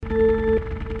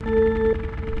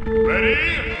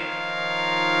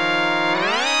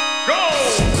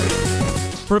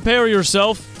Prepare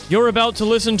yourself. You're about to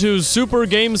listen to Super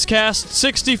GamesCast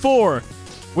 64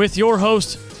 with your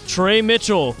host, Trey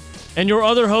Mitchell, and your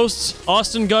other hosts,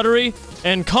 Austin Guttery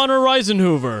and Connor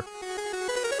Risenhoover.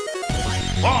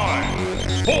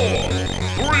 5, 4,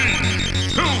 3,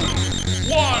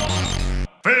 2, 1,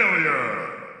 failure!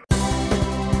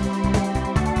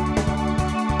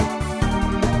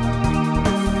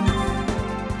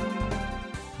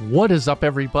 What is up,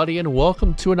 everybody, and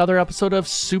welcome to another episode of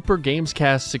Super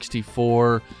GamesCast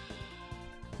 64,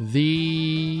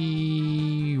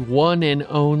 the one and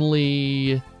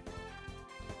only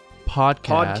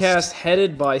podcast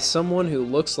headed by someone who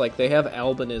looks like they have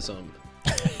albinism.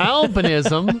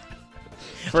 Albinism?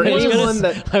 For anyone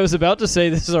that I was about to say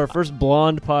this is our first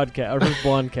blonde podcast, our first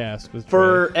blonde cast with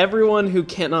for Trey. everyone who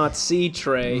cannot see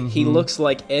Trey, he looks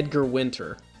like Edgar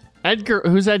Winter.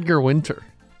 Who's Edgar Winter?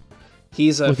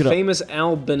 He's a famous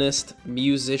albinist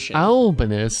musician.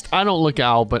 Albinist? I don't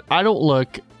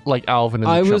look like Alvin in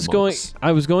the Chipmunks.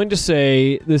 I was going to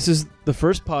say this is the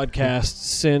first podcast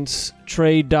since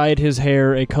Trey dyed his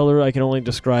hair a color I can only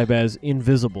describe as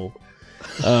invisible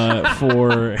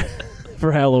for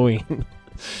Halloween.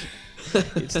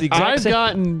 It's the exact I've same.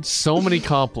 gotten so many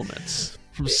compliments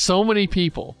from so many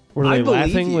people. Were they I believe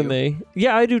laughing when you. they?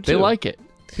 Yeah, I do too. They like it.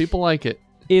 People like it.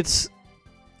 It's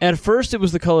at first it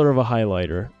was the color of a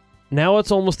highlighter. Now it's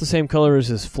almost the same color as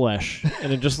his flesh,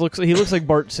 and it just looks. He looks like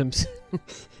Bart Simpson.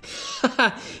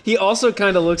 He also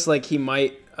kind of looks like he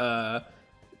might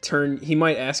He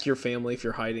might ask your family if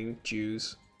you're hiding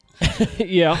Jews.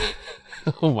 Yeah,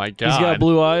 Oh my god. he's got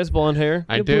blue eyes, blonde hair.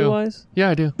 I You have do. Blue eyes. Yeah,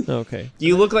 I do. Okay.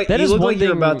 You look like That is one you're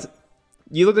thing- about.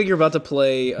 You look like you're about to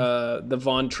play the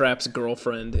Von Trapp's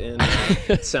girlfriend in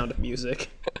Sound of Music.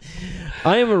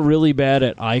 I am really bad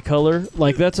at eye color.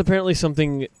 Like, that's apparently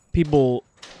something people,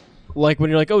 like, when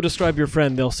you're like, oh, describe your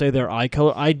friend, they'll say their eye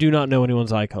color. I do not know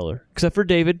anyone's eye color. Except for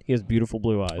David. He has beautiful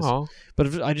blue eyes. Aw.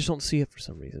 But I just don't see it for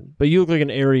some reason. But you look like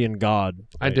an Aryan god.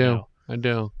 I right do. now. I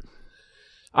do.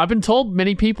 I've been told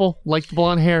many people like the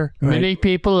blonde hair. Right. Many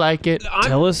people like it.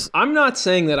 Tell us. I'm not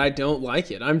saying that I don't like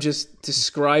it. I'm just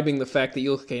describing the fact that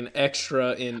you look like an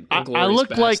extra in Inglourious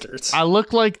Bastards. I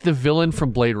look like the villain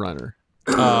from Blade Runner.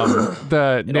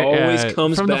 It always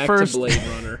comes from back the first, to Blade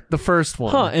Runner. The first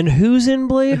one. Huh, and who's in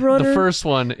Blade Runner? The first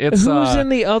one. It's Who's in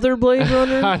the other Blade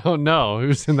Runner? I don't know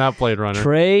who's in that Blade Runner.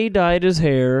 Trey dyed his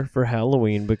hair for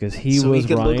Halloween because he So he was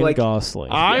could look Ryan like-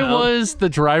 Gosling. I was the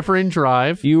driver in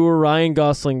Drive. You were Ryan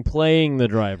Gosling playing the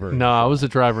driver. No, I was the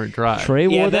driver in Drive. Trey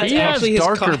Yeah, wore that. that's He has actually his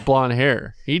darker blonde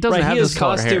hair. He doesn't Right, have he this has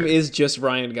color Costume hair. is just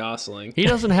Ryan Gosling. He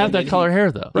doesn't have that color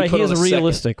hair though. Right, put he has on a a second.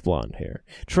 realistic blonde hair.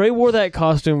 Trey wore that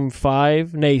costume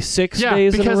 6 Yeah,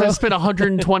 days in a because row. I spent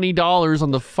 $120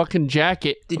 on the fucking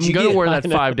jacket. Did I'm you gonna get- wear that I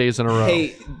know. 5 days in a row.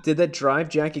 Hey, did that Drive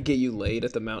jacket get you laid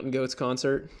at the Mountain Goats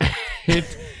concert? It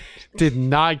did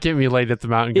not get me laid at the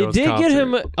Mountain It Goats did concert. get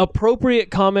him appropriate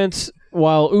comments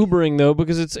while Ubering though,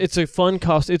 because it's a fun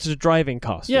costume. It's a driving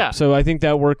costume. Yeah. So I think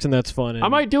that works and that's fun. And I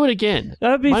might do it again.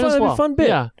 That'd be Might fun. as That'd be well. a fun bit.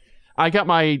 Yeah. I got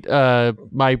my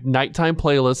my nighttime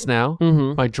playlist now.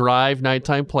 Mhm. My Drive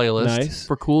nighttime playlist Nice.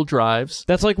 for cool drives.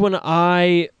 That's like when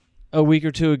I a week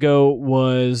or two ago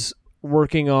was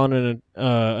working on an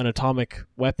atomic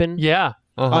weapon. Yeah.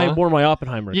 Uh-huh. I wore my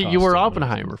Oppenheimer. You were costume.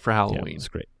 Oppenheimer for Yeah, Halloween. it's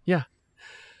great.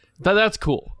 That's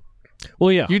cool.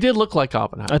 Well, yeah. You did look like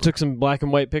Oppenheimer. I took some black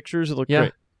and white pictures. It looked Yeah.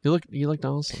 great. You looked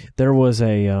awesome. There was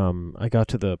a I got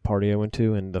to the party I went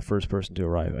to, and the first person to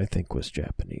arrive I think was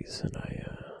Japanese, and I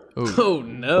Ooh. Oh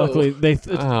no! luckily they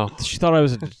Oh. she thought I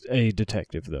was a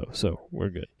detective though, so we're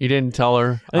good. You didn't tell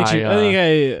her. I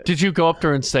think Did you go up to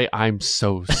her and say, "I'm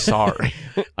so sorry"?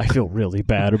 I feel really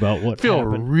bad about what I feel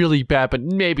happened. really bad, but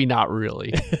maybe not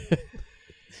really.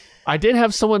 I did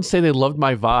have someone say they loved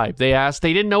my vibe. They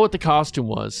didn't know what the costume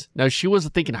was. Now, she was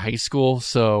thinking high school,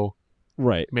 so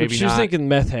Right. Maybe but she was not. thinking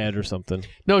meth head or something.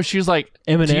 no, she was like,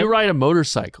 Eminem? "Do you ride a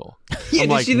motorcycle?" Yeah, I'm did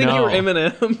like, she think no. you were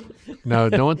Eminem? No,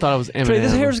 no one thought I was Eminem. Trey,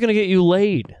 this hair's gonna get you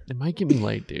laid. It might get me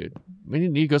laid, dude. We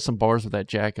need to go some bars with that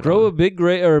jacket Grow a on. big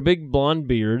gray or a big blonde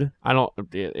beard. I don't.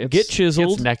 It's, Get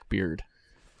chiseled. It's neck beard.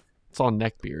 It's all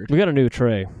neck beard. We got a new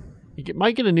Trey.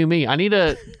 Might get a new me. I need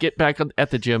to get back at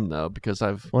the gym though because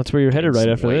I've. Well, that's where you're headed right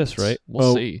some after this, weights. right? We'll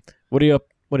Oh, see. What are you up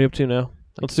to now?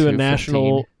 Let's do a 215.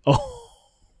 national. Oh,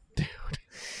 Dude.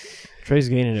 Trey's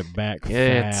gaining it back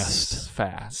fast. It's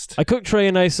fast. I cooked Trey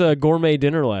a nice gourmet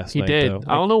dinner last He night. did. Though.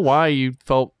 I don't know why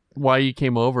you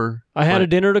came over. I had but- a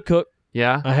dinner to cook.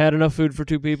 Yeah. I had enough food for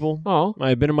 2 people. Oh. I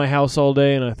had been in my house all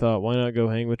day, and I thought, why not go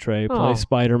hang with Trey, play Oh.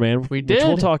 Spider-Man, We which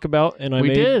we'll did. talk about. And I We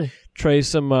made did. Trey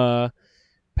some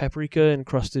paprika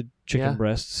encrusted chicken Yeah.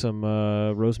 breast, some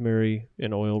rosemary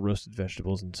and oil roasted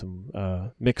vegetables, and some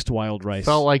mixed wild rice.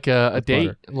 Felt like a with date,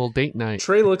 butter. a little date night.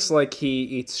 Trey looks like he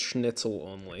eats schnitzel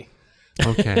only.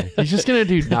 Okay. He's just going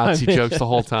to do Nazi I mean- jokes the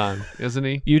whole time, isn't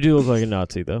he? You do look like a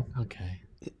Nazi, though. Okay.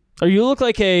 Or you look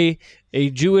like a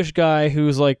Jewish guy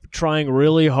who's like trying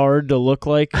really hard to look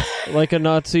like a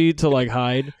Nazi to like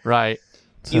hide. Right.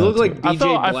 So You look that's like what-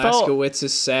 BJ I felt-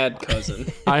 Blazkowicz's sad cousin.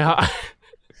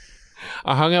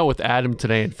 I hung out with Adam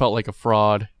today and felt like a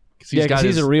fraud. Yeah, because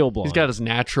he's a real blonde. He's got his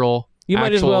natural. You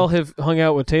might as actual- well have hung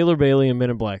out with Taylor Bailey and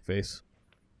Men in Blackface.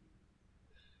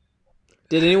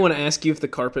 Did anyone ask you if the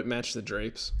carpet matched the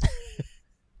drapes?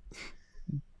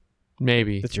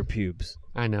 Maybe. That's your pubes.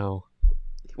 I know.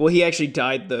 Well, he actually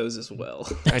dyed those as well.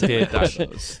 I did dye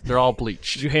those. They're all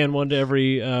bleached. Did you hand one to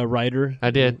every writer?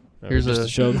 I did. Here's just a to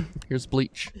show them. Here's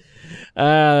bleach.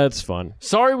 That's fun.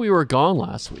 Sorry we were gone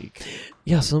last week.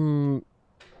 Yeah, some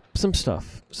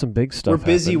stuff, some big stuff. We're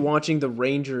busy happened. watching the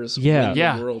Rangers Yeah. win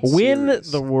Yeah. the World Win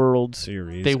Series. the World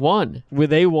Series. They won.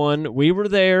 They won. We were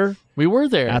there We were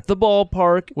there at the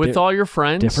ballpark with all your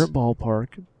friends. different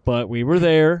ballpark, but we were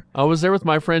there. I was there with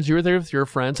my friends. You were there with your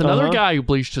friends. Another Uh-huh. guy who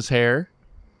bleached his hair.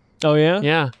 Oh yeah.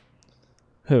 Yeah,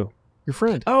 Who? your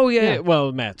friend. Oh yeah. Yeah.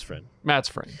 Well, Matt's friend. Matt's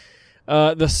friend.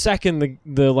 The second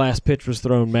the last pitch was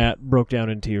thrown, Matt broke down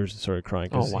in tears and started crying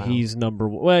because Oh, wow. he's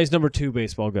number 2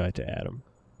 baseball guy to Adam,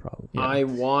 probably. Yeah. I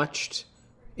watched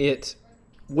it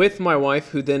with my wife,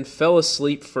 who then fell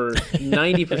asleep for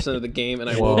 90% of the game, and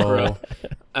I woke her up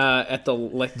at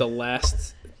the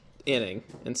last inning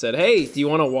and said, "Hey, do you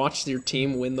want to watch your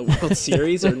team win the World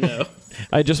Series or no?"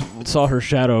 I just saw her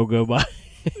shadow go by.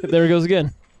 There it goes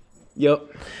again. Yep.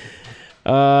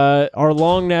 Our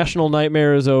long national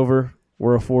nightmare is over.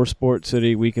 We're a 4-sport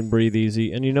city. We can breathe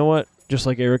easy. And you know what? Just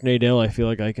like Eric Nadell, I feel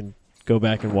like I can go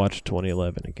back and watch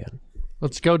 2011 again.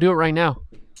 Let's go do it right now.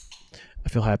 I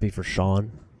feel happy for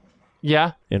Sean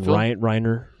Yeah. and Phil?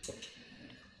 Reiner.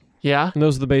 Yeah. And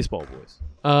those are the baseball boys.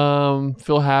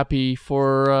 Feel happy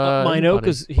for Mino, buddy.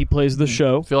 because he plays the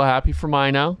show. Feel happy for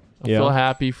Mino. I Yeah. feel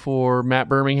happy for Matt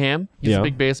Birmingham. He's Yeah. a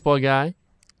big baseball guy.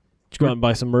 Did you go out and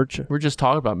buy some merch? We were just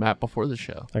talking about Matt before the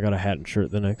show. I got a hat and shirt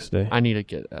the next day. I need to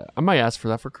get. I might ask for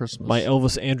that for Christmas. My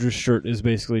Elvis Andrews shirt is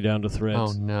basically down to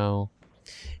threads. Oh no.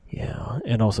 Yeah,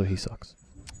 and also he sucks.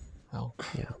 Oh.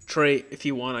 Trey, if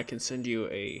you want, I can send you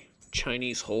a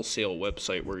Chinese wholesale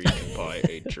website where you can buy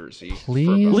a jersey. Please?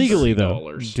 For about Legally,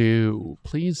 though. Do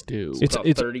please do. It's About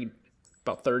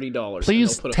 $30.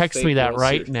 Please and they'll put a text fake me that World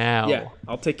right Series. now. Yeah,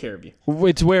 I'll take care of you.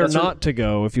 It's where That's not to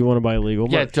go if you want to buy legal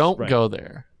merch. Yeah, don't Right. go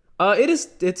there. It is.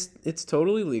 It's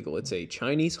totally legal. It's a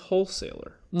Chinese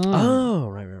wholesaler, Oh,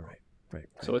 right.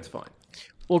 so it's fine.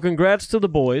 Well, congrats to the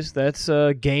boys. That's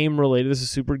game related. This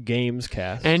is Super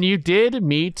GamesCast. And you did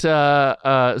meet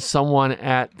someone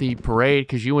at the parade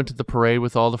because you went to the parade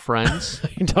with all the friends.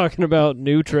 you talking about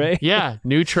new Trey? Yeah,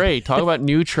 new Trey. Talk about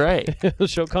new Trey.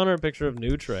 Show Connor a picture of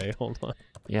new Trey. Hold on.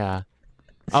 Yeah.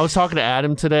 I was talking to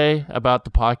Adam today about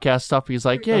the podcast stuff. He's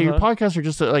like, yeah, your podcasts are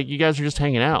just like, you guys are just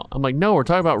hanging out. I'm like, no, we're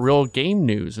talking about real game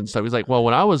news and stuff. He's like, well,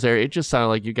 when I was there, it just sounded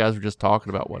like you guys were just talking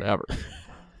about whatever.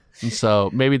 And so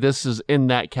maybe this is in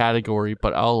that category,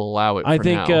 but I'll allow it for I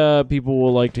think now. people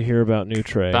will like to hear about new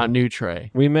Trey. About new Trey.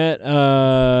 We met.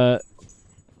 Oh,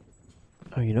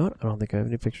 you know what? I don't think I have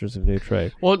any pictures of new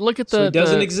Trey. Well, look at the... So he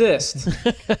doesn't exist.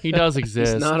 He does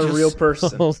exist. He's not a Just real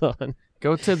person. Hold on.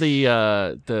 Go to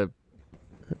the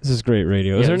This is great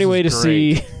radio. Is Yeah, there any this way to is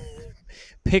see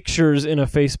pictures in a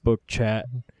Facebook chat?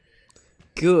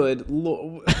 Good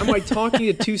Lord. Am I talking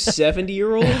to two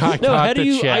 70-year-olds? I No, got how do the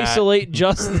you chat. isolate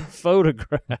just the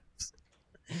photographs?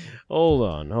 Hold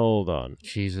on.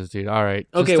 Jesus, dude. All right.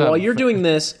 Okay, Just, while you're doing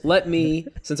this, let me,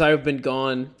 since I've been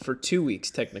gone for 2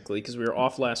 weeks technically, because we were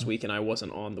off last week and I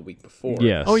wasn't on the week before.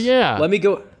 Yes. Oh, yeah. Let me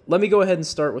go ahead and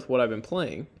start with what I've been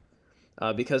playing.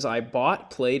 Because I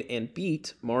bought, played, and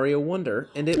beat Mario Wonder,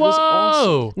 and it was awesome.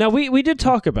 Whoa. Now we did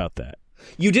talk about that.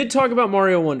 You did talk about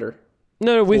Mario Wonder.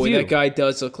 No, with Boy, you. that guy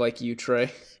does look like you,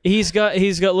 Trey. He's got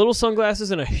little sunglasses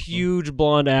and a huge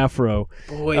blonde afro.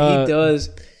 Boy, he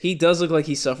does. He does look like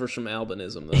he suffers from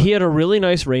albinism, though. He had a really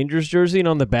nice Rangers jersey, and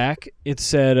on the back it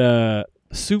said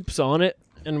 "Soups" on it,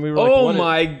 and we were like, Oh what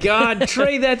my God,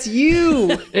 Trey, that's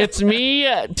you! It's me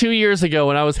 2 years ago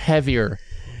when I was heavier.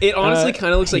 It honestly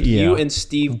kind of looks like yeah. you and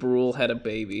Steve Brule had a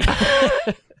baby.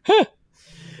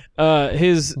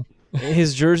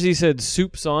 His jersey said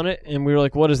 "Soups" on it, and we were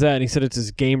like, "What is that?" And he said it's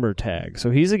his gamer tag.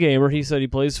 So he's a gamer. He said he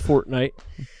plays Fortnite,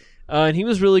 and he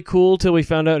was really cool till we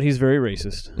found out he's very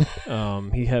racist.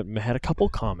 He had a couple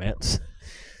comments.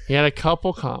 He had a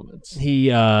couple comments.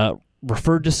 He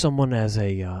referred to someone as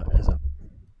a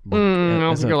I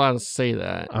don't think you're allowed to say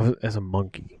that. As a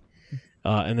monkey.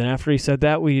 And then after he said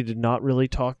that, we did not really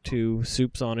talk to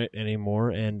Soups on it anymore,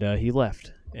 and he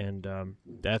left. And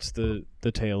that's the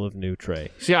tale of new Trey.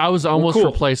 See, I was almost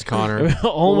replaced Connor.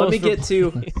 Well, let me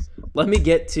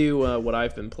get to what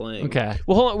I've been playing. Okay.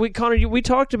 Well, hold on. Connor, we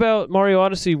talked about Mario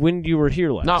Odyssey when you were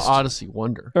here last. Not Odyssey,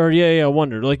 Wonder. Or yeah,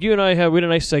 Wonder. Like you and I we had a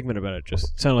nice segment about it.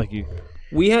 Just sounded like you.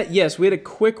 We had a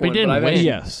quick one. We didn't but win.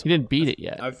 Yes. You didn't beat it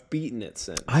yet. I've beaten it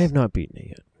since. I have not beaten it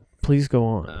yet. Please go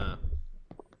on.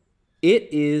 It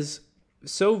is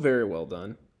so very well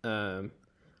done.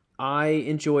 I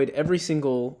enjoyed every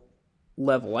single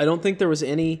level. I don't think there was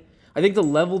any. I think the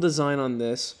level design on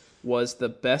this was the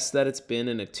best that it's been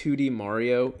in a 2D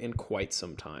Mario in quite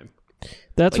some time.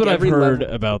 That's what I've heard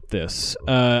about this.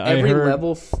 Every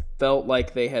level felt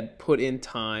like they had put in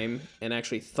time and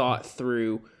actually thought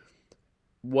through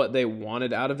what they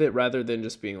wanted out of it, rather than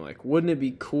just being like, wouldn't it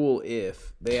be cool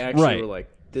if they actually were like,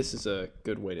 this is a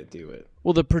good way to do it.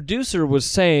 Well, the producer was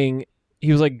saying,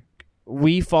 he was like,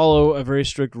 we follow a very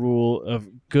strict rule of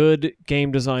good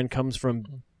game design comes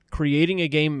from creating a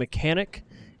game mechanic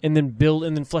and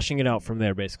then fleshing it out from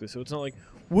there, basically. So it's not like,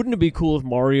 wouldn't it be cool if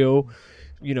Mario,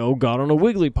 got on a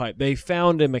wiggly pipe? They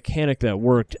found a mechanic that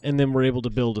worked and then were able to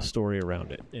build a story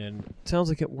around it. And it sounds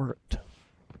like it worked.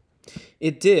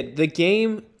 It did. The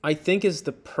game, I think, is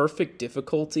the perfect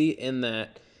difficulty in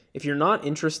that if you're not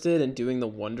interested in doing the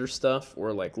wonder stuff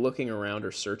or like looking around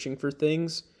or searching for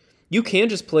things, you can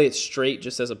just play it straight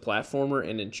just as a platformer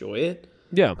and enjoy it.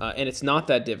 Yeah. And it's not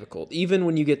that difficult. Even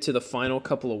when you get to the final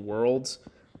couple of worlds,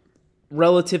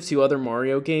 relative to other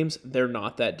Mario games, they're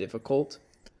not that difficult.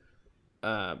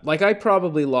 I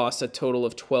probably lost a total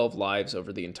of 12 lives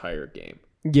over the entire game.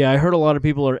 Yeah, I heard a lot of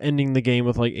people are ending the game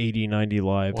with like 80, 90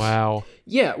 lives. Wow.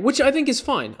 Yeah, which I think is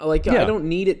fine. I don't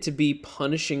need it to be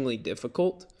punishingly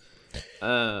difficult.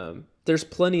 There's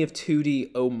plenty of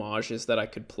 2D homages that I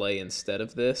could play instead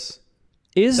of this.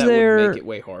 Would make it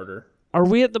way harder. Are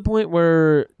we at the point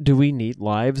where do we need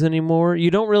lives anymore? You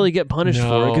don't really get punished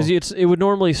for it because it would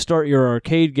normally start your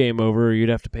arcade game over. You'd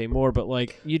have to pay more, but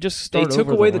you just start. They took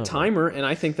away the timer, and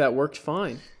I think that worked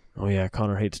fine. Oh yeah,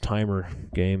 Connor hates timer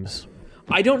games.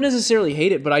 I don't necessarily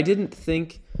hate it, but I didn't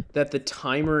think that the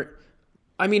timer.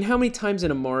 I mean, how many times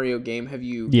in a Mario game have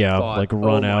you thought,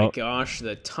 run out? Oh my gosh,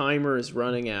 the timer is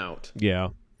running out. Yeah.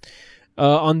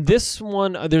 On this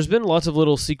one, there's been lots of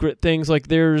little secret things.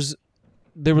 There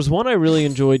was one I really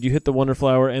enjoyed. You hit the Wonder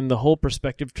Flower, and the whole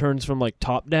perspective turns from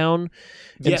top down,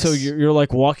 and so you're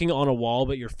walking on a wall,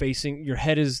 but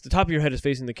the top of your head is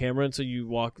facing the camera, and so you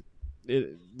walk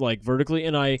vertically.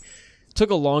 And I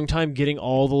took a long time getting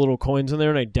all the little coins in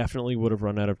there, and I definitely would have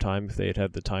run out of time if they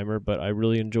had the timer. But I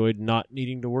really enjoyed not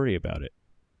needing to worry about it.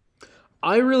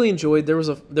 I really enjoyed. There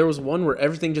was one where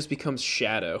everything just becomes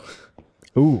shadow.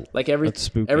 Ooh, that's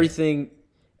spooky.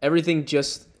 Everything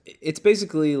just. It's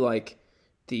basically like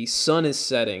the sun is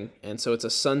setting, and so it's a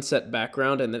sunset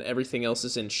background, and then everything else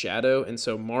is in shadow, and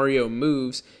so Mario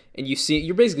moves, and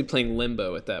you're basically playing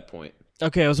Limbo at that point.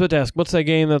 Okay, I was about to ask, what's that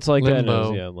game that's like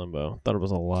Limbo. that? Yeah, Limbo. Thought it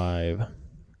was Alive.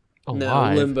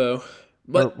 No, Limbo.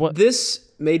 But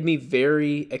this made me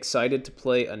very excited to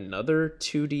play another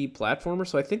 2D platformer,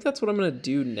 so I think that's what I'm going to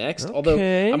do next. Okay.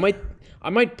 Although I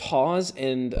might pause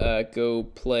and go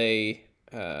play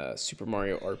Super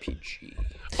Mario RPG.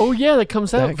 Oh yeah, that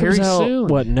comes out very soon.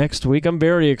 What, next week? I'm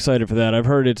very excited for that. I've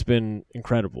heard it's been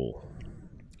incredible.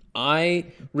 I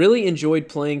really enjoyed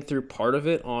playing through part of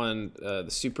it on the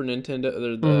Super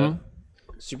Nintendo,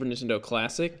 Super Nintendo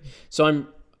Classic. So I'm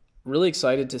really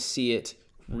excited to see it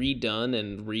redone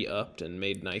and re-upped and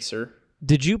made nicer.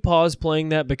 Did you pause playing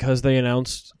that because they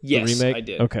announced the remake? Yes, I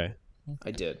did. Okay.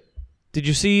 I did. Did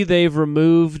you see they've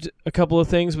removed a couple of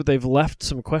things, but they've left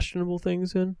some questionable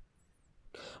things in?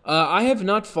 I have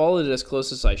not followed it as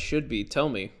close as I should be. Tell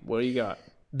me, what do you got?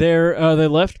 They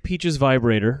left Peach's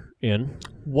vibrator in.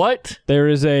 What? There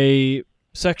is a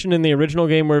section in the original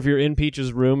game where if you're in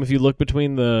Peach's room, if you look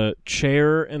between the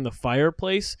chair and the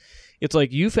fireplace, it's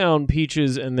like you found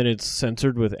Peach's, and then it's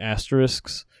censored with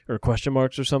asterisks or question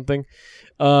marks or something.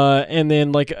 And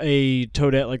then a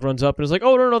Toadette runs up and is like,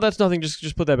 "Oh no, that's nothing.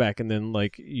 Just put that back." And then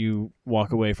you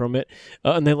walk away from it.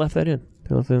 And they left that in.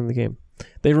 They left it in the game.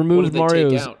 They removed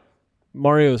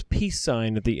Mario's peace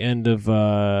sign at the end of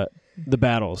the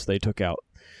battles. They took out.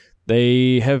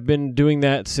 They have been doing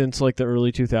that since the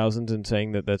early 2000s and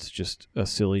saying that that's just a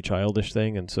silly, childish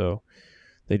thing, and so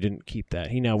they didn't keep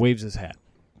that. He now waves his hat.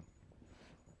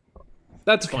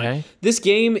 That's fine. This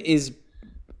game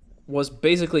was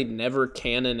basically never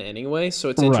canon anyway, so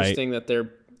it's interesting that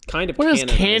they're kind of. What does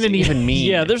canon even mean?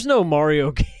 Yeah, there's no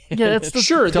Mario game. Yeah, that's the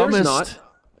sure. dumbest. There's not.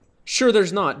 Sure,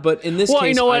 there's not, but in this Well, case,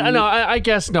 you know what? I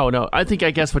guess no. I think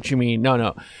I guess what you mean.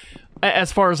 No.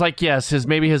 As far as like, yes, his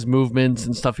movements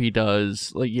and stuff he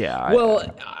does, like, yeah.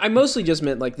 Well, I mostly just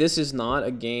meant like this is not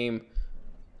a game.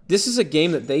 This is a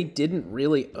game that they didn't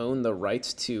really own the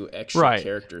rights to extra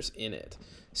characters in it.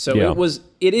 So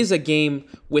it is a game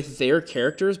with their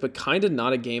characters, but kind of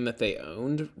not a game that they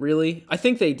owned really. I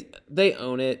think they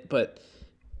own it, but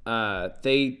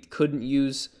they couldn't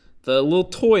use the little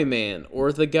toy man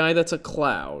or the guy that's a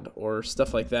cloud or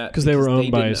stuff like that because they were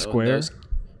owned by Square.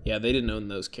 Yeah, they didn't own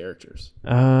those characters.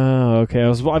 Oh, okay.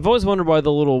 I've always wondered why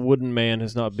the little wooden man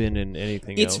has not been in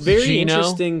anything else. It's very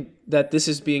interesting that this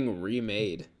is being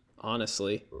remade,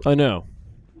 honestly. I know.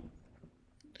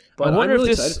 But I'm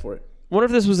really excited for it. I wonder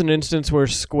if this was an instance where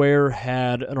Square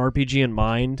had an RPG in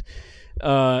mind,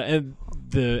 and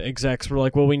the execs were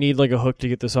like, well, we need like a hook to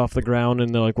get this off the ground,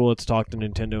 and they're like, well, let's talk to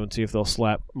Nintendo and see if they'll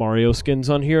slap Mario skins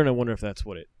on here, and I wonder if that's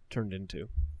what it turned into.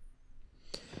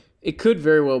 It could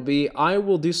very well be. I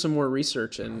will do some more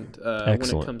research, and when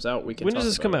it comes out, we can talk about it. When does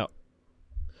this come out?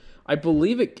 I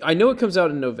believe it. I know it comes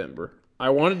out in November. I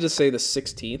wanted to say the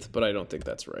 16th, but I don't think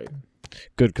that's right.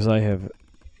 Good, because I have...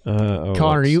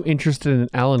 Connor, are you interested in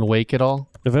Alan Wake at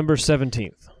all? November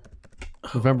 17th.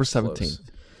 November 17th. Close.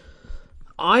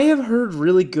 I have heard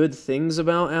really good things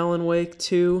about Alan Wake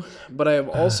 2, but I have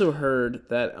also heard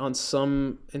that in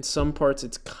some parts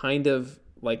it's kind of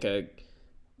like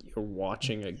you're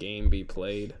watching a game be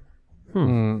played.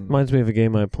 Reminds me of a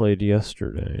game I played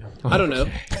yesterday. I don't know.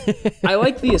 I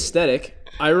like the aesthetic.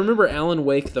 I remember Alan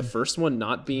Wake, the first one,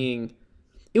 not being...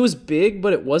 It was big,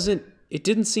 but it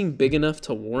didn't seem big enough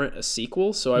to warrant a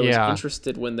sequel, so I was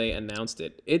interested when they announced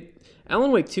it.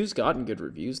 Alan Wake 2's gotten good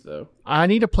reviews, though. I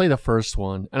need to play the first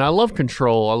one, and I love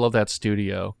Control. I love that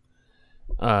studio.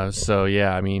 So,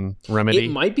 yeah, I mean, Remedy.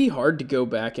 It might be hard to go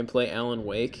back and play Alan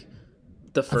Wake.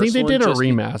 The first one. I think they did a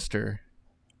remaster.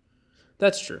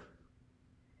 That's true.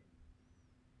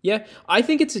 Yeah, I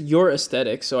think it's your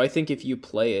aesthetic, so I think if you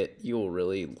play it, you will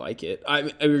really like it.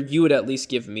 You would at least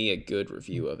give me a good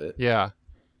review of it. Yeah.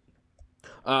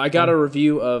 I got a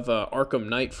review of Arkham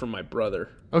Knight from my brother.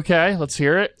 Okay, let's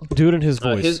hear it. Do it in his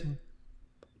voice. Is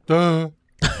that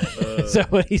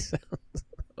what he sounds?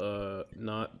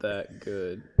 Not that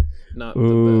good. Not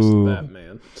the best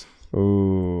Batman.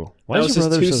 Ooh. Why is your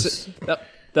brother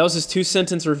that was his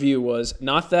 2-sentence review was,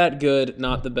 not that good,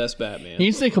 not the best Batman.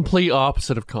 He's the complete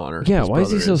opposite of Connor. Yeah, why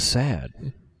is he so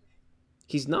sad?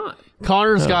 He's not.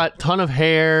 Connor's got a ton of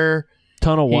hair.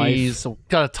 Ton of wife. He's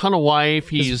got a ton of wife.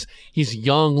 He's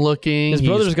young looking. His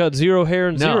brother's got zero hair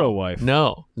and zero wife.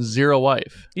 No, zero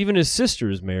wife. Even his sister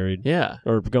is married. Yeah.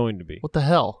 Or going to be. What the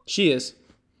hell? She is.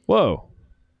 Whoa.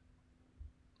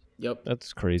 Yep.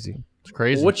 That's crazy. It's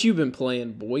crazy. Well, what you been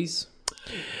playing, boys?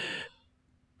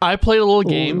 I played a little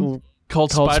game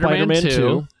called Spider-Man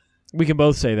 2. We can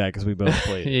both say that because we both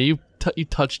played it. Yeah, you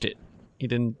touched it. You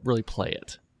didn't really play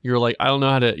it. You were like, I don't know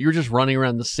how to... You were just running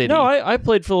around the city. No, I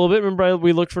played for a little bit. Remember,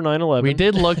 we looked for 9/11. We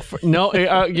did look for... No,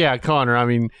 yeah, Connor. I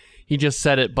mean, he just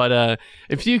said it. But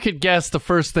if you could guess the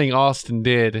first thing Austin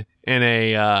did in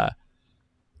a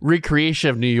recreation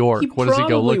of New York, what does he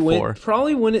go look for?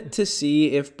 Probably went to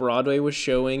see if Broadway was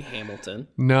showing Hamilton.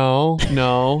 No,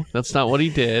 that's not what he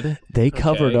did. They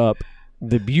covered up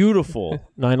the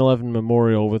beautiful 9/11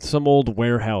 memorial with some old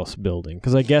warehouse building.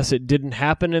 Because I guess it didn't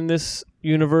happen in this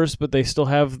universe, but they still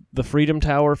have the Freedom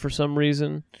Tower for some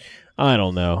reason. I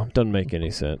don't know. Doesn't make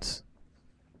any sense.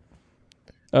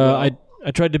 I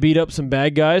tried to beat up some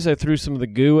bad guys. I threw some of the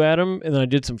goo at them, and then I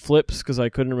did some flips because I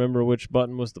couldn't remember which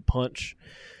button was the punch,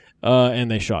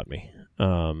 and they shot me.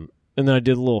 And then I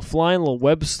did a little flying, a little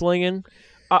web slinging.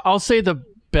 I'll say the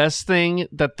best thing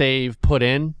that they've put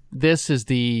in this is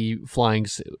the flying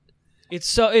suit.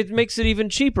 It makes it even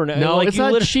cheaper now. No, like it's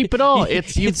not cheap at all.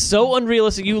 It's so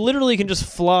unrealistic. You literally can just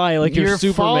fly like you're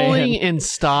Superman. Falling in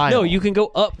style. No, you can go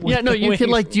up. With you wings. can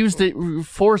like use the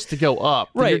force to go up.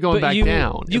 Right, you're going back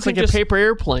down. It's like a paper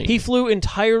airplane. He flew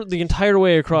the entire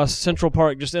way across Central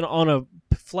Park just on a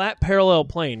flat parallel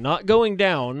plane, not going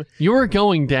down. You were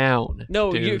going down.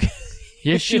 No, dude.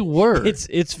 Yes, you were.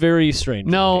 It's very strange.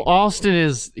 No, Austin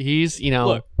he's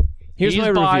Look, here's he's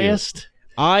my biased. Review.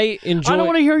 I don't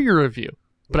want to hear your review,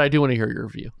 but I do want to hear your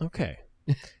review. Okay.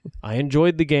 I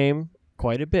enjoyed the game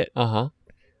quite a bit. Uh-huh.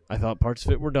 I thought parts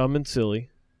of it were dumb and silly,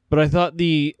 but I thought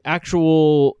the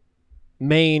actual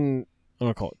main, I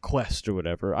don't call it quest or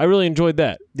whatever, I really enjoyed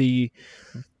that. It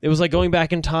was like going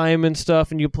back in time and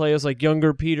stuff, and you play as like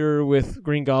younger Peter with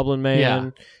Green Goblin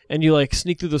Man, and you like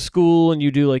sneak through the school and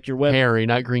you do like your web... Harry,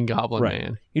 not Green Goblin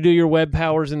Man. You do your web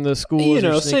powers in the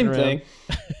school. Same thing.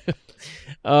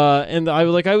 And I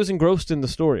was engrossed in the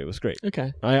story. It was great.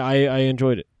 Okay. I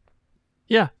enjoyed it.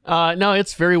 Yeah. No,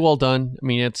 it's very well done. I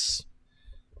mean, it's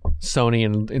Sony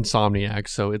and Insomniac,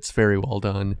 so it's very well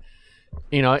done.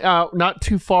 You know, not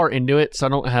too far into it, so I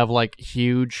don't have like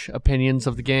huge opinions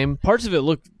of the game. Parts of it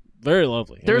look very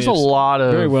lovely. There's a lot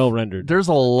of very well rendered. There's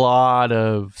a lot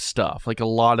of stuff, like a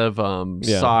lot of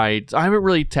sides. I haven't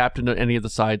really tapped into any of the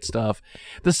side stuff.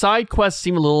 The side quests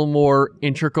seem a little more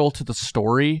integral to the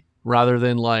story rather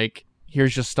than like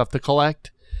here's just stuff to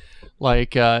collect.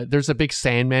 Like there's a big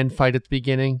Sandman fight at the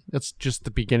beginning. That's just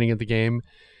the beginning of the game,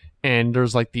 and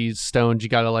there's like these stones you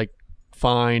gotta like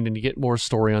find, and you get more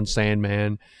story on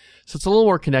Sandman. So it's a little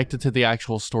more connected to the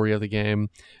actual story of the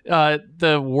game.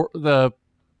 The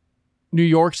New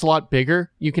York's a lot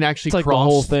bigger. You can actually cross the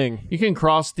whole thing. You can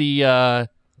cross the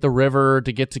river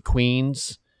to get to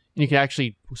Queens, and you can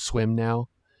actually swim now.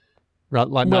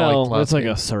 It's like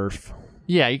a surf.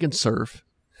 Yeah, you can surf.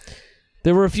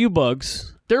 There were a few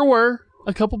bugs. There were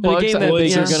a couple bugs. In a game that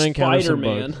big, you're going to encounter some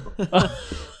Spider-Man. bugs.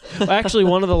 Actually,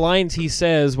 one of the lines he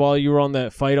says while you were on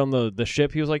that fight on the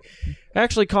ship, he was like,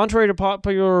 actually, contrary to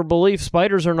popular belief,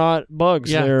 spiders are not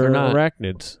bugs. Yeah, they're not.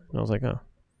 arachnids. And I was like, oh.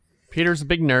 Peter's a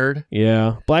big nerd.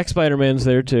 Yeah. Black Spider-Man's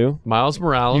there, too. Miles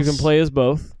Morales. You can play as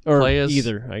both. Or Play as-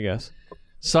 either, I guess.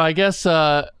 So I guess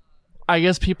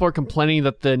people are complaining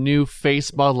that the new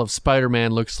face model of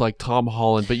Spider-Man looks like Tom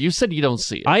Holland, but you said you don't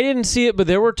see it. I didn't see it, but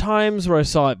there were times where I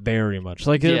saw it very much.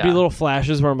 Like, there'd be Yeah. little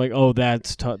flashes where I'm like, oh,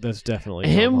 that's definitely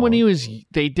Tom Him when Holland.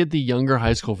 they did the younger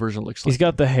high school version looks like. He's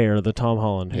got the hair, the Tom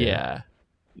Holland hair. Yeah.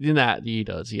 In that, he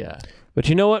does, yeah. But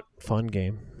you know what? Fun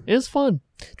game. It's fun.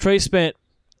 Trey spent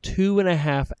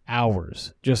 2.5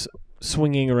 hours just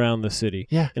swinging around the city.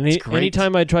 Yeah, and it's great.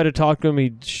 anytime I'd try to talk to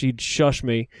him, she'd shush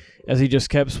me as he just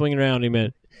kept swinging around.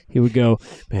 He would go,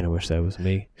 man, I wish that was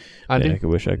me. I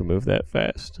wish I could move that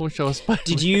fast. We'll show us.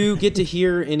 Did you get to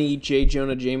hear any J.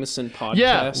 Jonah Jameson podcast?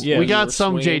 Yeah, when we you got were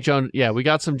some swinging? J. Jonah. Yeah, we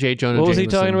got some J. Jonah. What was he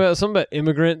Jameson. talking about? Something about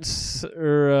immigrants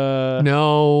or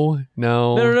No.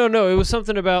 No. It was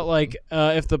something about like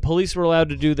if the police were allowed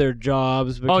to do their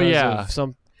jobs because of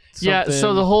something. Yeah,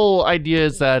 so the whole idea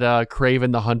is that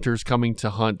Craven the Hunter's coming to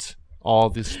hunt all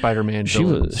the Spider-Man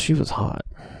villains. She was hot.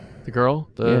 The girl?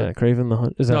 Craven the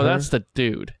Hunter. Is that No, her? that's the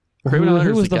dude. Who Craven the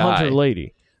Hunter's was the guy. hunter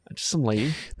lady? Just some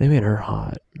lady. They made her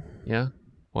hot. Yeah.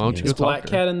 Why don't you Is go talk Black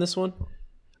to her? Cat in this one?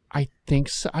 I think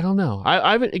so. I don't know.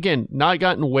 I haven't, again, not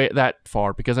gotten that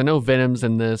far because I know Venom's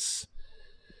in this,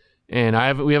 and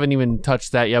we haven't even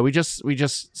touched that yet. We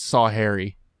just saw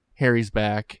Harry. Harry's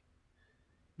back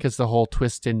because the whole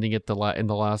twist ending in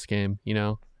the last game, you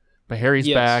know. But Harry's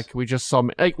back. We just saw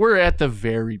we're at the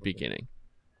very beginning.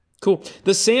 Cool.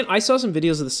 I saw some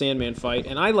videos of the Sandman fight,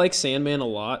 and I like Sandman a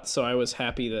lot, so I was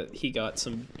happy that he got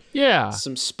some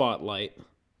spotlight.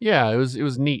 Yeah, it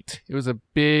was neat. It was a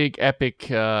big epic.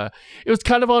 It was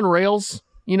kind of on rails,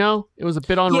 you know. It was a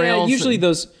bit on rails. Yeah, usually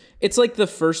it's like the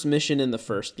first mission in the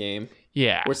first game.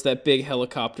 Yeah, where it's that big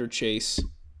helicopter chase.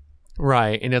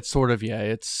 Right, and it's sort of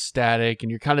it's static, and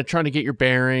you're kind of trying to get your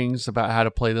bearings about how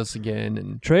to play this again.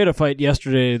 And Trey had a fight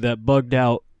yesterday that bugged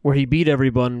out where he beat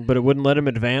everyone, but it wouldn't let him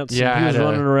advance. Yeah, he was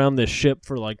running around this ship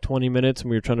for like 20 minutes,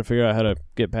 and we were trying to figure out how to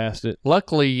get past it.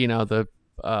 Luckily, you know, the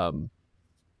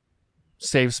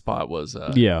save spot was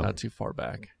not too far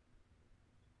back.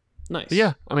 Nice. But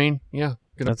yeah, I mean,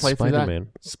 gonna play through that.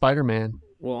 Spider-Man.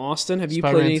 Well, Austin, have you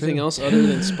Spider-Man played anything 2. else other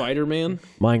than Spider-Man?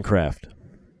 Minecraft.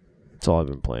 That's all I've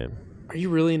been playing. Are you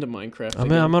really into Minecraft?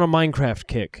 I'm on a Minecraft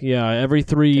kick. Yeah, every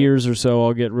 3 years or so,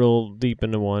 I'll get real deep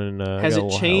into one. And, has it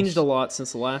changed a lot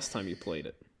since the last time you played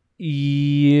it?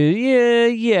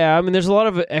 Yeah. I mean, there's a lot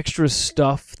of extra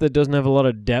stuff that doesn't have a lot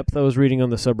of depth. I was reading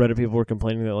on the subreddit, people were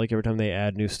complaining that like every time they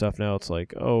add new stuff now, it's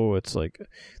like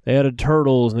they added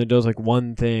turtles and it does like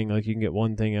one thing, like you can get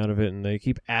one thing out of it, and they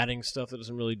keep adding stuff that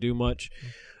doesn't really do much.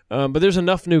 But there's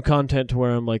enough new content to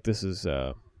where I'm like, this is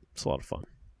it's a lot of fun.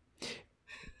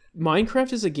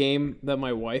 Minecraft is a game that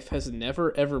my wife has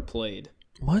never ever played.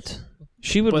 What?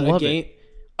 She would love it.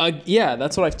 Yeah,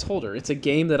 that's what I've told her. It's a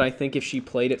game that I think if she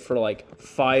played it for like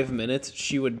 5 minutes,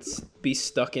 she would be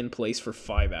stuck in place for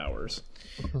 5 hours.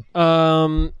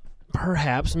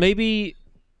 Perhaps. Maybe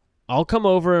I'll come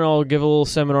over and I'll give a little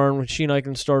seminar, and she and I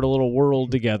can start a little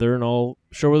world together, and I'll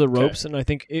show her the ropes. And I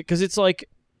think because it's like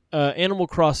Animal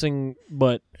Crossing,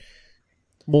 but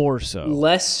more so.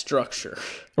 Less structure.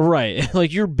 Right.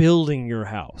 Like you're building your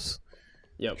house.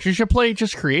 Yep. She should play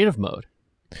just creative mode.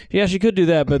 Yeah, she could do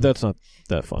that, but that's not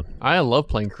that fun. I love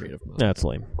playing creative mode. That's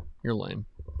lame. You're lame.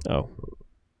 Oh.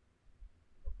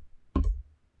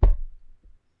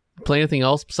 Play anything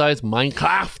else besides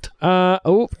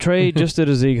Minecraft? Trey just did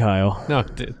a Zeke Heil. No,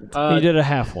 dude. He did a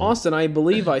half one. Austin, I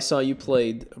believe I saw you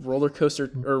played a roller coaster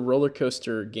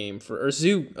game a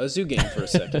zoo game for a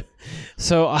second.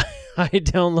 So I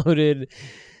downloaded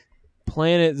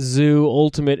Planet Zoo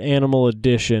Ultimate Animal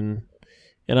Edition,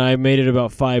 and I made it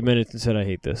about 5 minutes and said I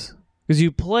hate this. Because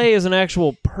you play as an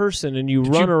actual person and you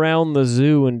run around the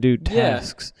zoo and do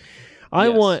tasks. I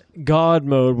want God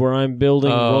mode where I'm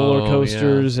building roller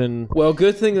coasters and... Well,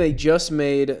 good thing they just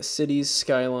made Cities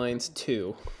Skylines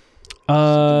 2.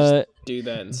 So just do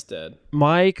that instead.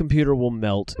 My computer will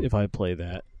melt if I play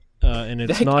that. And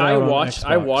it's not I out on watched Xbox.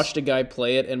 I watched a guy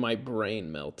play it and my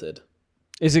brain melted.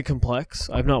 Is it complex?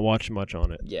 I've not watched much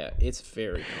on it. Yeah, it's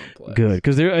very complex. Good,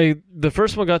 because the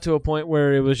first one got to a point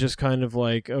where it was just kind of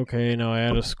like, okay, now I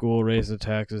add a school, raise the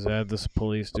taxes, add this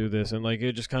police, do this, and like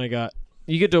it just kind of got.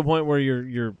 You get to a point where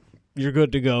you're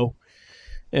good to go,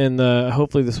 and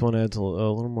hopefully this one adds a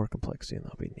little more complexity, and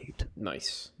that'll be neat.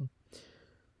 Nice.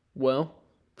 Well,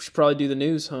 we should probably do the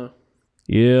news, huh?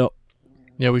 Yeah.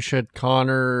 Yeah, we should.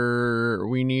 Connor,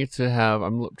 we need to have...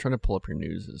 I'm trying to pull up your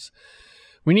newses.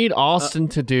 We need Austin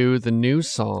to do the news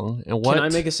song. And what? Can I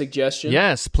make a suggestion?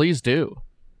 Yes, please do.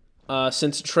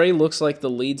 Since Trey looks like the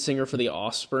lead singer for The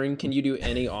Offspring, can you do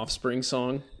any Offspring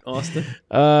song, Austin?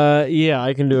 Yeah,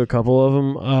 I can do a couple of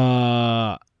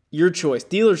them. Your choice.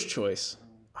 Dealer's choice.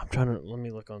 I'm trying to... Let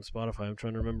me look on Spotify. I'm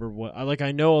trying to remember what...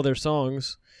 I know all their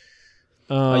songs.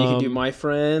 You can do My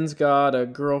Friend's Got a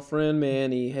Girlfriend,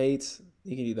 Man He Hates...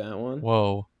 You can do that one.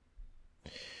 Whoa.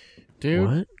 Dude.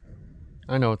 What?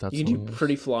 I know what that You song can do is.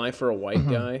 Pretty Fly for a White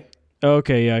Guy.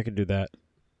 Okay, yeah, I can do that.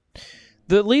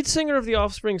 The lead singer of The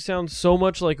Offspring sounds so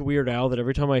much like Weird Al that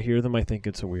every time I hear them, I think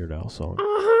it's a Weird Al song.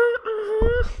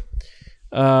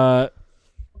 Hold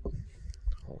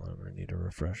on, I need a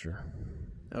refresher.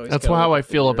 Oh, That's how I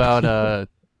feel about...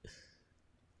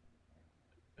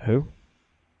 Who?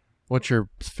 What's your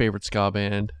favorite ska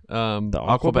band? The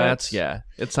Aquabats? Yeah,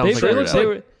 it sounds like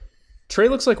Trey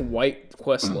looks like White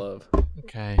Questlove.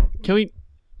 Okay, can we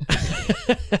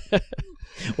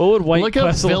What would White look up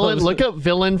Questlove's villain? Look up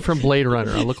villain from Blade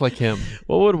Runner. I look like him.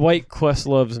 What would White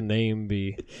Questlove's name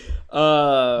be?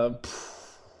 What's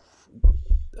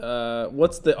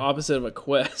the opposite of a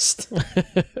quest?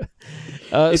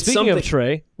 Speaking of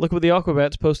Trey, look what the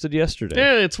Aquabats posted yesterday.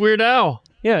 Yeah, it's Weird Al.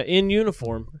 Yeah, in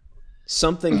uniform.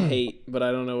 Something hate, but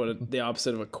I don't know what the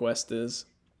opposite of a quest is.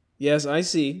 Yes, I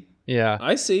see. Yeah,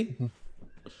 I see.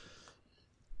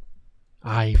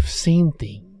 I've seen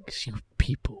things you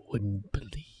people wouldn't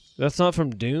believe. That's not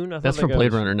from Dune? That's from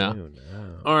Blade Runner now.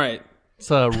 All right.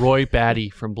 It's Roy Batty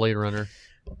from Blade Runner.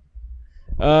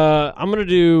 I'm going to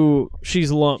do She's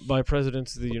Lump by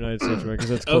Presidents of the United States of America, because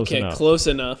that's close enough. Okay, close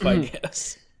enough, I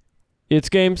guess. It's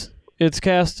games. It's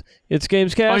cast. It's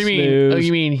GamesCast news. Oh,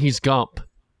 you mean he's Gump.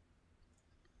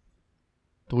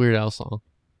 The Weird Al song.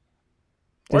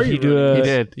 Did he do a... He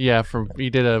did. Yeah, he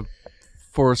did a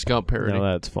Forrest Gump parody.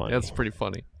 No, that's funny. That's pretty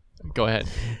funny. Go ahead.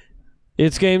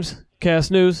 It's GamesCast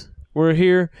news. We're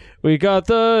here. We got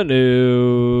the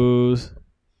news.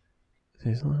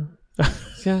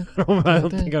 Yeah. I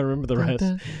don't think I remember the rest.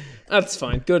 That's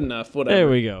fine. Good enough. Whatever. There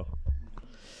we go.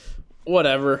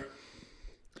 Whatever.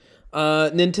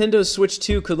 Nintendo Switch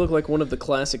 2 could look like one of the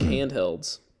classic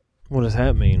handhelds. What does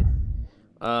that mean?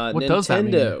 What does that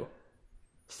mean? Nintendo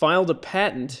filed a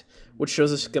patent which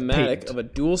shows a schematic of a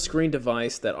dual-screen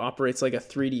device that operates like a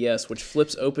 3DS, which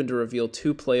flips open to reveal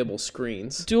two playable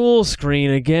screens. Dual screen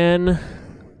again.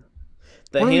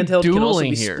 The handheld can also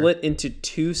be here? split into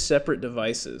two separate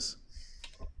devices.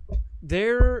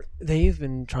 They've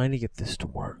been trying to get this to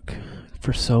work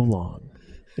for so long.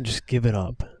 And just give it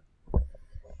up.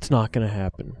 It's not going to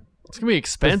happen. It's going to be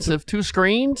expensive. 2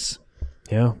 screens?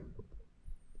 Yeah.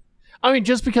 I mean,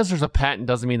 just because there's a patent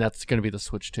doesn't mean that's going to be the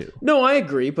Switch 2. No, I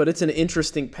agree, but it's an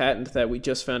interesting patent that we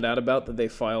just found out about that they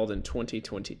filed in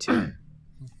 2022.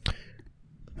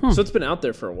 So it's been out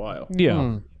there for a while.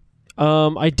 Yeah.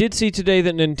 I did see today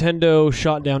that Nintendo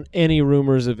shot down any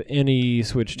rumors of any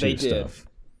Switch 2 stuff.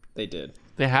 They did.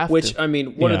 They have Which, to. I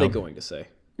mean, what are they going to say?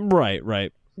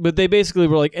 Right. But they basically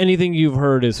were like, anything you've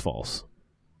heard is false.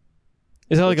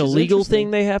 Is that like a legal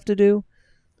thing they have to do?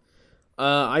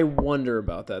 I wonder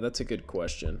about that. That's a good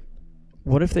question.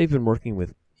 What if they've been working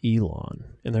with Elon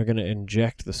and they're going to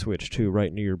inject the Switch 2 right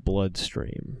into your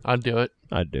bloodstream? I'd do it.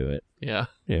 I'd do it. Yeah.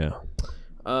 Yeah.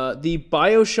 The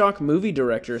BioShock movie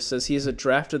director says he has a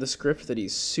draft of the script that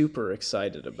he's super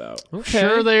excited about. Okay.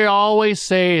 Sure, they always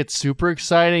say it's super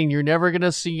exciting. You're never going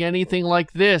to see anything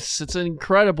like this. It's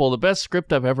incredible. The best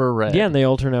script I've ever read. Yeah, and they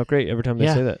all turn out great every time they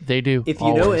say that. They do. If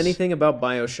you know anything about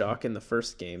BioShock in the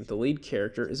first game, the lead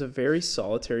character is a very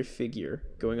solitary figure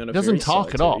going on a Doesn't very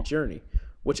talk at solitary all. journey,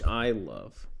 which I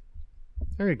love.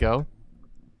 There you go.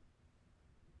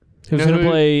 Who's going to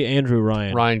play Andrew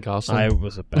Ryan? Ryan Gosling. I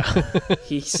was about.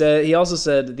 He also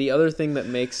said the other thing that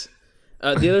makes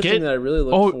the other thing that I really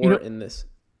look for in this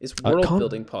is world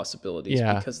building possibilities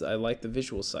because I like the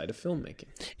visual side of filmmaking.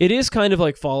 It is kind of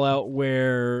like Fallout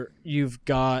where you've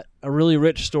got a really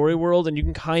rich story world and you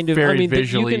can kind of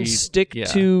visually, you can stick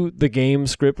to the game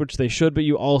script, which they should, but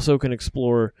you also can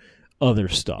explore other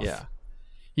stuff. Yeah.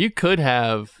 You could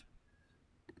have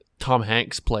Tom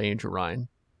Hanks play Andrew Ryan.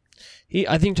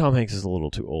 I think Tom Hanks is a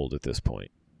little too old at this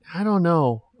point. I don't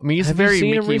know. I mean, he's Have very you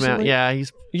seen him Mickey Mouse. recently? Yeah,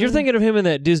 You're thinking of him in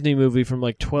that Disney movie from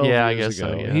like 12 years I guess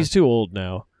ago. so, yeah. He's too old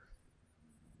now.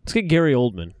 Let's get Gary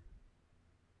Oldman.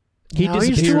 He no,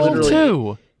 he's disappears. too old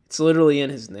too. It's literally in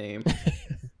his name.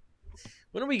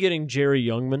 When are we getting Jerry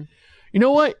Youngman? You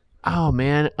know what? Oh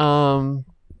man, who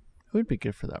would be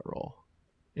good for that role?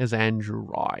 Is Andrew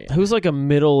Ryan? Who's like a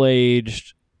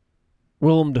middle-aged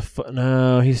Willem Dafoe?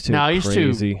 No, he's too crazy.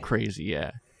 He's too crazy.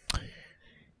 Yeah.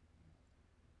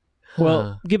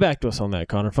 Well, get back to us on that,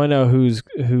 Connor. Find out who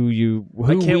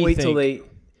I can't wait think.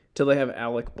 till they have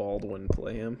Alec Baldwin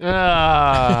play him.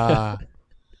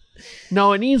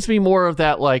 No, it needs to be more of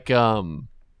that like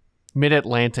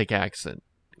mid-Atlantic accent.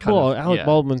 Alec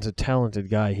Baldwin's a talented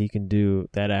guy. He can do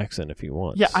that accent if he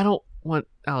wants. Yeah, I don't want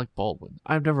Alec Baldwin.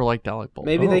 I've never liked Alec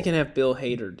Baldwin. Maybe they can have Bill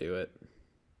Hader do it.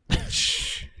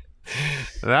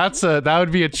 That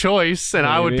would be a choice, and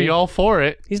I would be all for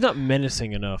it. He's not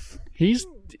menacing enough.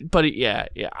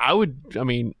 I would. I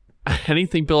mean,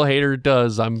 anything Bill Hader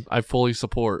does, I fully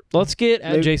support. Let's get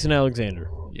Jason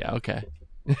Alexander. Yeah, okay.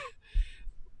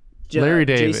 Larry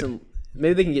David.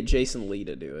 Maybe they can get Jason Lee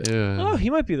to do it. Yeah. Oh,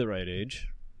 he might be the right age.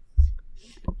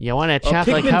 You want a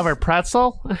chocolate covered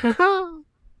pretzel?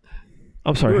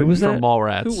 I'm sorry, who was that? From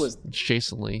Mallrats. Who was It's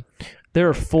Jason Lee? There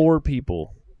are 4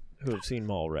 people who have seen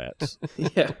Mallrats.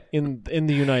 Yeah. In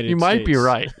the United States. You might be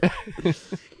right.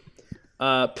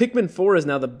 Pikmin 4 is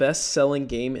now the best-selling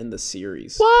game in the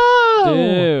series. Whoa!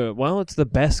 Dude, well, it's the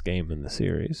best game in the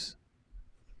series.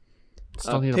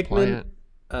 Still need to play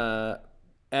Pikmin,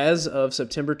 as of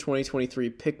September 2023,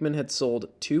 Pikmin had sold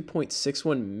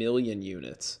 2.61 million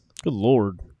units. Good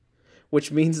lord.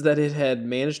 Which means that it had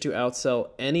managed to outsell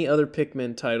any other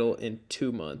Pikmin title in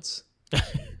 2 months.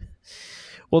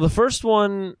 Well, the first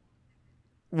one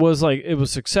was it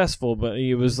was successful, but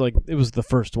it was the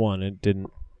first one. It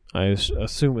didn't. I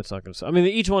assume it's not going to. I mean,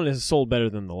 each one has sold better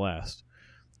than the last.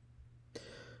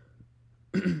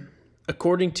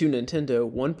 According to Nintendo,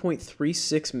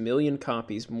 1.36 million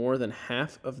copies, more than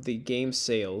half of the game's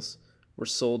sales, were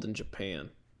sold in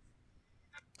Japan.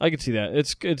 I could see that.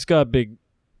 It's got big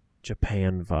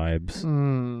Japan vibes.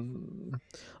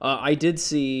 I did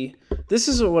see. This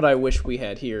is what I wish we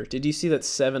had here. Did you see that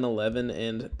 7-Eleven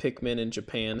and Pikmin in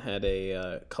Japan had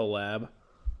a collab?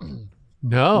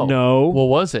 No. What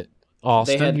was it?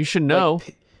 Austin, you should know.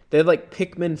 They had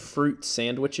Pikmin fruit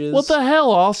sandwiches. What the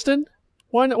hell, Austin?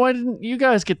 Why didn't you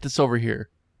guys get this over here?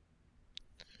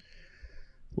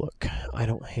 Look, I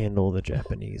don't handle the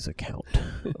Japanese account,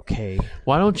 okay?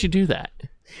 Why don't you do that?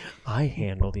 I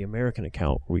handle the American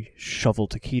account where we shovel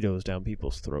taquitos down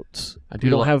people's throats. We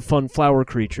don't have fun flower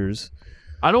creatures.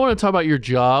 I don't want to talk about your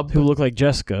job. Who look like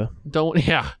Jessica.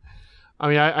 I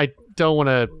mean, I don't want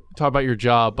to talk about your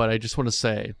job, but I just want to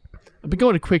say, I've been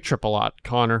going to Quick Trip a lot,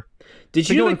 Connor. Did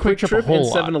you know that Quick Trip and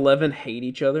 7-Eleven hate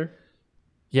each other?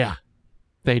 Yeah,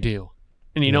 they do.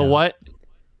 And you know what?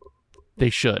 They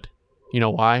should. You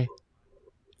know why?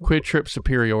 Quick Trip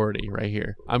superiority right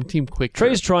here. I'm Team Quick Trip.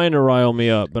 Trey's trying to rile me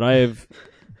up, but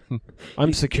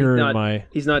I'm secure in my...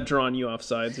 He's not drawing you off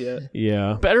sides yet.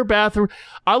 Yeah. Better bathroom.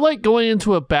 I like going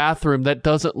into a bathroom that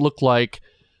doesn't look like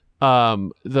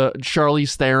the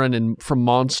Charlize Theron from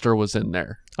Monster was in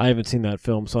there. I haven't seen that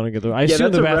film, so I don't get the... I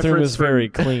assume the bathroom is very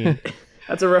clean.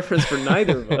 That's a reference for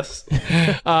neither of us.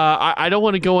 I don't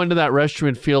want to go into that restroom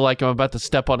and feel like I'm about to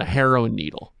step on a heroin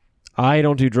needle. I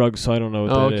don't do drugs, so I don't know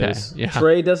what that is. Yeah.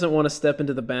 Trey doesn't want to step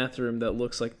into the bathroom that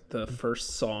looks like the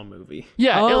first Saw movie.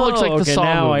 Yeah, it looks like the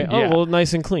Saw movie. well,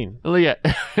 nice and clean. Yeah,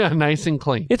 nice and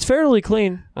clean. It's fairly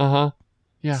clean. Uh-huh.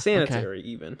 Yeah. Sanitary,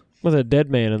 even. With a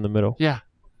dead man in the middle. Yeah.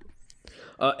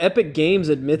 Epic Games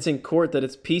admits in court that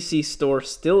its PC store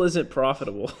still isn't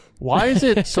profitable. Why is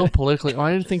it so politically?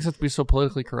 Why do things have to be so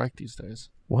politically correct these days?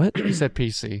 What? You said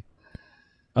PC.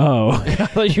 Oh, I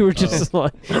thought you were just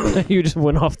you just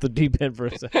went off the deep end for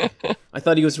a second. I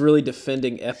thought he was really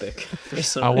defending Epic for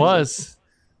some reason. Was.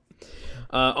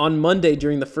 On Monday,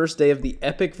 during the first day of the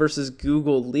Epic versus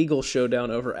Google legal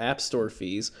showdown over App Store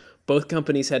fees, both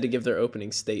companies had to give their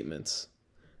opening statements.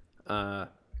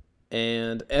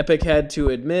 And Epic had to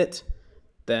admit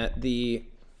that the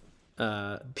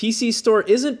PC store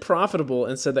isn't profitable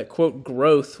and said that, quote,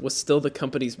 growth was still the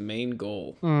company's main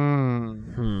goal.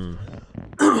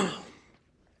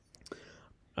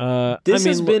 This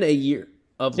has been a year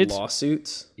of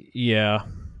lawsuits. Yeah.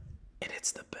 And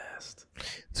it's the best.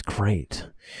 It's great.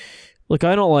 Look,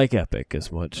 I don't like Epic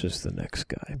as much as the next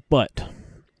guy, but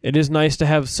it is nice to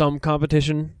have some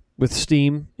competition with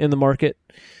Steam in the market.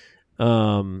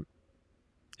 And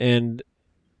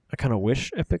I kind of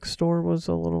wish Epic Store was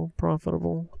a little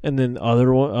profitable, and then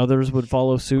others would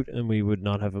follow suit, and we would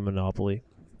not have a monopoly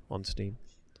on Steam.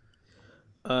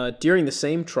 During the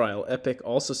same trial, Epic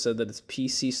also said that its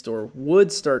PC store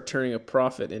would start turning a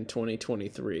profit in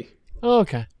 2023. Oh,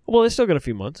 okay. Well, they still got a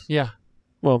few months. Yeah.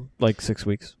 Well, like 6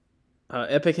 weeks.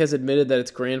 Epic has admitted that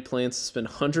its grand plans to spend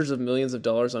hundreds of millions of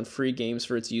dollars on free games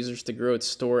for its users to grow its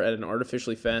store at an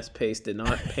artificially fast pace did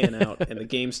not pan out, and the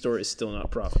game store is still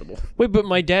not profitable. Wait, but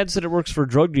my dad said it works for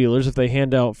drug dealers. If they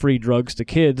hand out free drugs to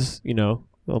kids,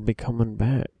 they'll be coming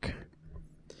back.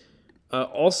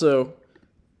 Also,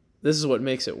 this is what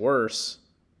makes it worse.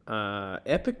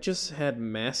 Epic just had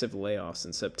massive layoffs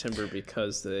in September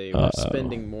because they were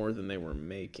spending more than they were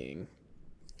making.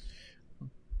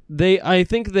 I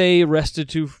think they rested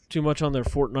too much on their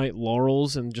Fortnite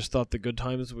laurels and just thought the good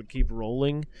times would keep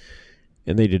rolling,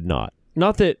 and they did not.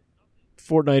 Not that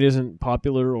Fortnite isn't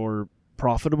popular or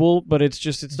profitable, but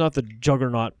it's not the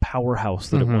juggernaut powerhouse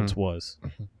that it once was.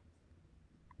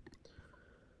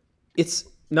 It's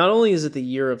not only is it the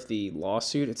year of the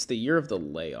lawsuit, it's the year of the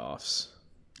layoffs.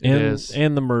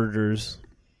 And the mergers.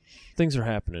 Things are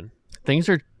happening. Things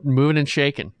are moving and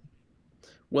shaking.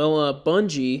 Well,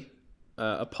 Bungie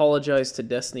apologized to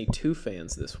Destiny 2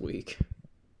 fans this week.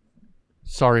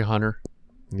 Sorry, Hunter.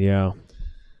 Yeah.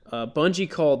 Bungie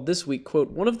called this week, quote,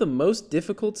 one of the most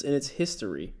difficult in its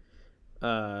history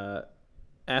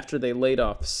after they laid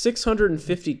off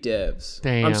 650 devs.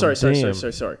 Damn. I'm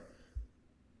sorry.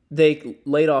 They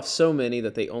laid off so many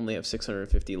that they only have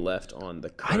 650 left on the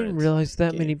current I didn't realize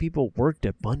that game. many people worked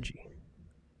at Bungie.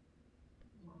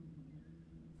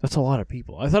 That's a lot of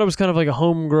people. I thought it was kind of like a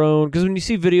homegrown, because when you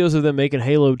see videos of them making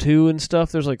Halo 2 and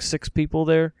stuff, there's like 6 people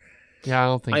there. Yeah, I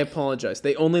don't think... I apologize.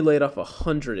 They only laid off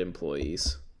 100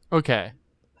 employees. Okay.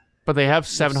 But they have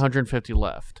 750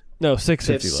 left. No,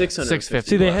 650 left. 650.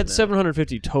 See, they had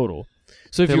 750 total.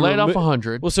 So if they you laid off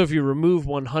 100. Well, so if you remove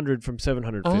 100 from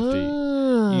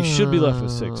 750, you should be left with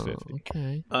 650.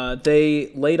 Okay.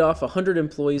 They laid off 100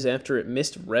 employees after it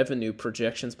missed revenue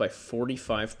projections by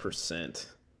 45%.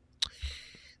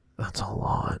 That's a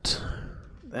lot.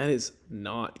 That is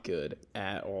not good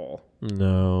at all.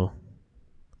 No.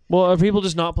 Well, are people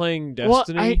just not playing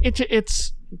Destiny?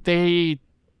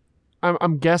 Well,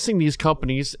 I'm guessing these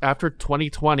companies after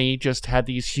 2020 just had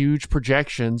these huge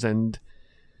projections, and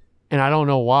I don't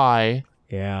know why.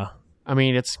 Yeah. I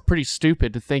mean, it's pretty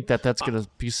stupid to think that that's going to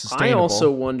be sustainable. I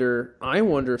also wonder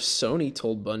if Sony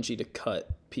told Bungie to cut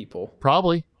people.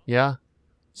 Probably, yeah.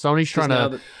 Sony's trying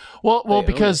to... Well,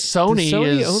 because Sony Does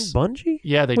Sony is... own Bungie?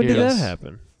 Yeah, they when do. When did that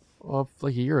happen? Well,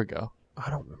 like a year ago. I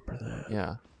don't remember that.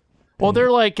 Yeah. Well,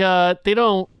 they're like, they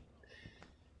don't...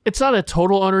 It's not a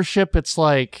total ownership, it's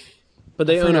like... But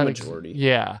they own a majority.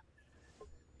 Yeah.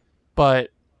 But,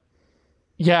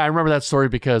 yeah, I remember that story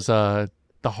because the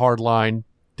Hardline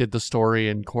did the story,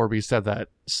 and Corby said that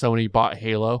Sony bought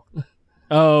Halo.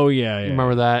 Oh, yeah. You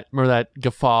remember that? Remember that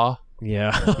guffaw?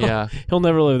 Yeah. Yeah. He'll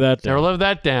never live that down. Never live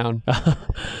that down.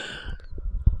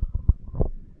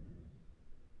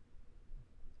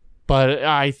 But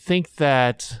I think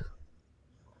that,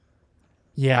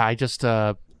 yeah, I just,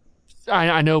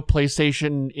 I know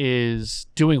PlayStation is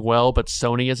doing well, but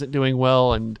Sony isn't doing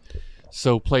well, and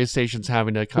so PlayStation's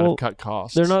having to kind of cut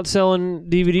costs. They're not selling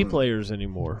DVD players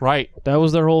anymore. Right. That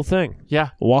was their whole thing. Yeah.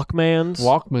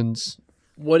 Walkmans.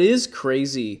 What is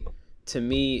crazy to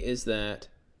me is that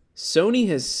Sony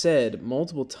has said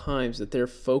multiple times that their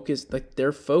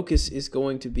focus is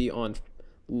going to be on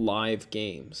live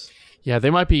games. Yeah,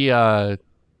 they might be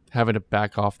having to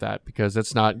back off that because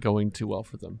it's not going too well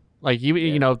for them. Like,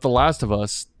 you know, The Last of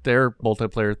Us, their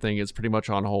multiplayer thing is pretty much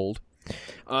on hold.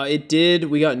 It did.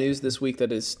 We got news this week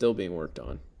that it's still being worked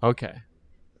on. Okay.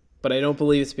 but I don't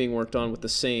believe it's being worked on with the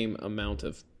same amount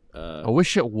of. I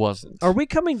wish it wasn't. Are we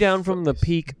coming down from the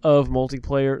peak of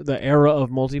multiplayer, the era of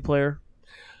multiplayer?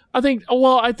 I think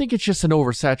it's just an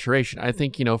oversaturation. I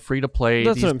think, free to play,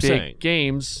 That's these what I'm big saying.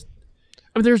 games.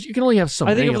 I mean, you can only have so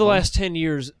many. I think over of the them. last 10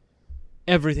 years,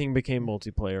 everything became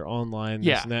multiplayer, online, this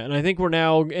Yeah. and that. And I think we're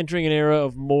now entering an era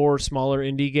of more smaller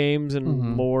indie games and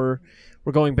more.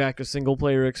 We're going back to single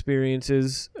player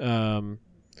experiences.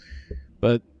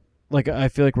 But like, I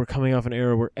feel like we're coming off an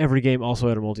era where every game also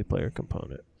had a multiplayer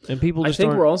component, and people just. I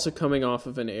think we're also coming off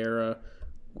of an era.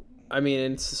 I mean,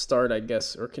 it's the start, I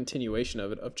guess, or continuation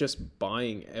of it, of just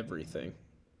buying everything.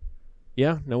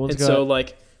 Yeah, no one's And got. so,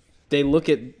 like, they look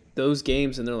at those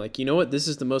games and they're like, you know what? This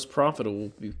is the most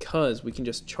profitable because we can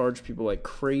just charge people like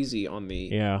crazy on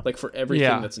the like for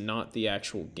everything that's not the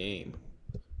actual game.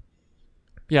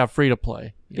 Yeah, free to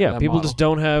play. Yeah, people model. just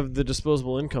don't have the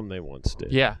disposable income they once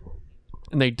did. Yeah,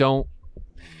 and they don't.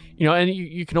 And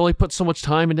you can only put so much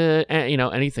time into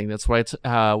anything. That's why it's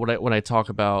when I talk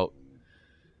about.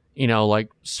 Like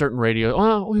certain radio.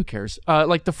 Well, who cares?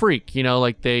 Like the Freak.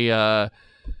 Like they had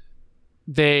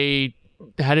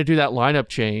to do that lineup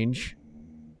change,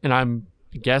 and I'm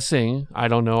guessing. I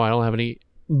don't know. I don't have any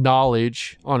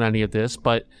knowledge on any of this,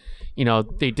 but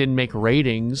they didn't make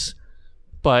ratings.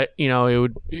 But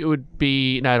it would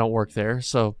be. And I don't work there,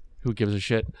 so who gives a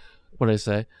shit what I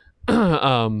say?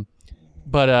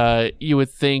 But you would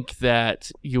think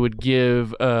that you would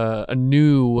give a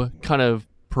new kind of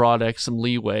product some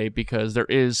leeway because there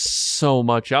is so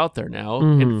much out there now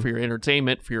and for your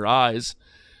entertainment, for your eyes,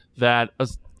 that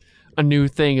a new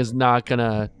thing is not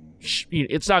gonna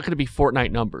it's not gonna be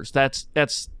Fortnite numbers.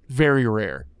 That's very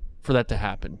rare for that to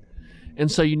happen,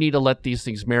 and so you need to let these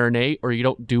things marinate, or you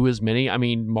don't do as many. I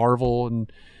mean, Marvel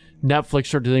and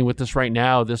Netflix are dealing with this right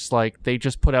now. They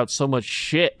just put out so much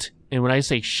shit, and when I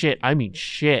say shit, I mean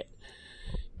shit.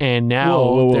 And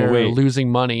now they're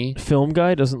losing money. Film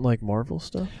Guy doesn't like Marvel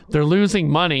stuff? They're losing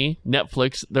money.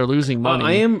 Netflix, they're losing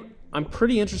money. I'm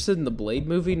pretty interested in the Blade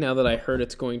movie now that I heard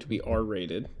it's going to be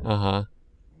R-rated. Uh-huh.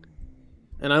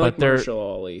 And I like Marshall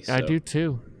Ali. So. I do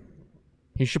too.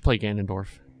 He should play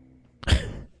Ganondorf.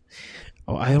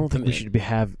 I don't think we should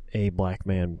have a black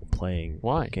man playing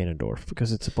Ganondorf,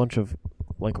 because it's a bunch of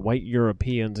like white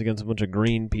Europeans against a bunch of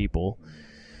green people.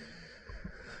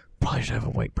 Probably should have a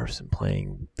white person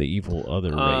playing the evil other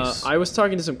race. I was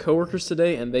talking to some coworkers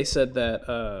today, and they said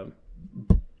that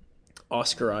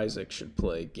Oscar Isaac should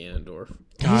play Ganondorf.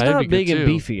 He's not big and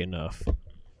beefy enough. I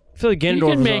feel like Ganondorf.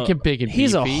 You can make him big and beefy.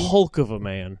 He's a Hulk of a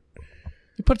man.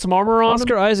 You put some armor on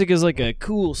Oscar him? Isaac is like a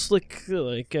cool, slick, he's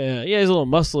a little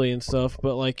muscly and stuff,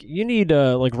 but like you need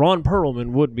like Ron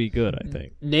Perlman would be good, I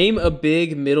think. Name a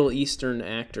big Middle Eastern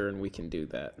actor, and we can do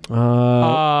that.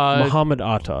 Muhammad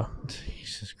Atta.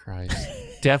 Jesus Christ.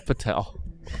 Dev Patel.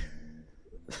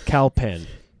 Cal Penn.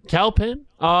 God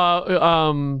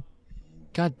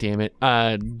damn it.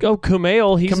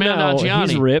 Kumail. He's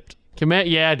Nanjiani. ripped.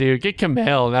 Yeah, dude. Get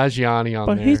Kumail Nanjiani on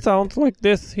there. But he sounds like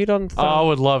this. He doesn't sound... I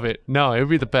would love it. No, it would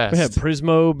be the best. We have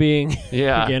Prismo being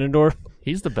Ganondorf.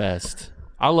 He's the best.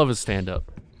 I love his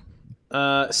stand-up.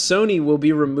 Sony will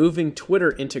be removing Twitter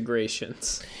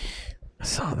integrations. I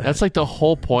saw that. That's like the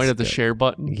whole point of the share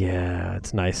button. Yeah,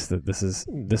 it's nice that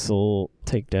this will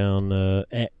take down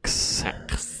X.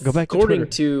 Go back to According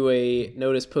Twitter. to a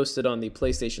notice posted on the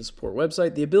PlayStation Support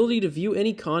website, the ability to view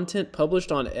any content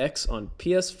published on X on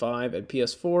PS5 and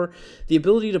PS4, the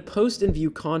ability to post and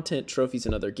view content, trophies,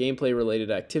 and other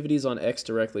gameplay-related activities on X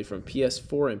directly from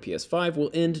PS4 and PS5 will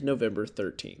end November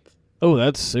 13th. Oh,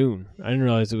 that's soon. I didn't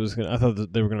realize it was gonna. I thought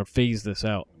that they were gonna phase this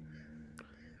out.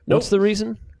 Nope. What's the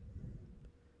reason?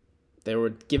 They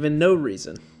were given no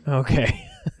reason. Okay.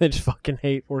 They just fucking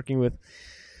hate working with...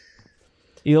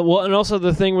 Well, and also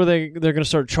the thing where they're going to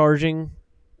start charging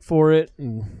for it.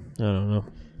 And I don't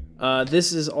know.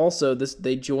 This is also...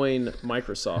 They join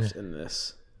Microsoft in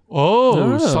this.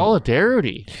 Oh,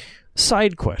 solidarity.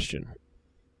 Side question.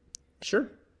 Sure.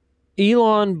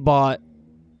 Elon bought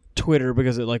Twitter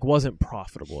because it wasn't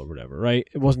profitable or whatever, right?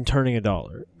 It wasn't turning a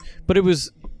dollar. But it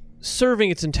was serving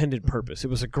its intended purpose.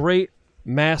 It was a great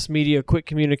mass media, quick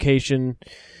communication,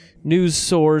 news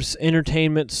source,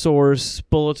 entertainment source,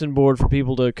 bulletin board for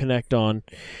people to connect on.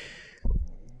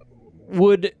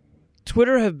 Would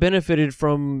Twitter have benefited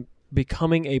from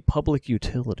becoming a public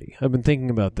utility? I've been thinking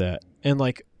about that. And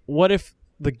what if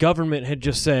the government had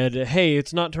just said, hey,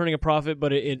 it's not turning a profit,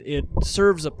 but it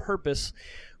serves a purpose.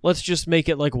 Let's just make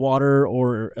it like water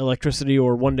or electricity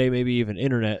or one day maybe even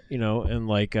internet, and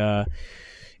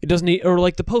It doesn't need, or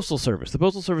like the Postal Service. The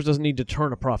Postal Service doesn't need to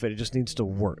turn a profit. It just needs to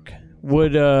work. Do you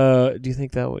guys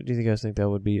think that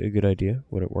would be a good idea?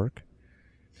 Would it work?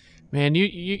 Man,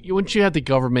 you once you have the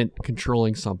government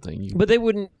controlling something, But they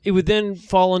wouldn't. It would then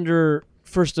fall under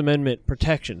First Amendment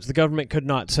protections. The government could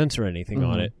not censor anything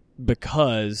on it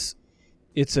because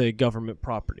it's a government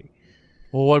property.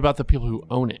 Well, what about the people who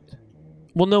own it?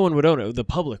 Well, no one would own it. The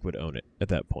public would own it at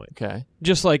that point. Okay.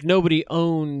 Just like nobody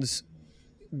owns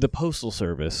the Postal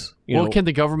Service. You know, Can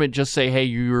the government just say, "Hey,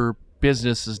 your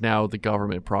business is now the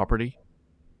government property"?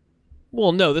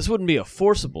 Well, no, this wouldn't be a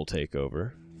forcible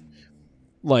takeover.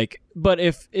 Like, but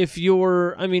if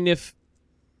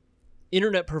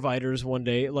internet providers one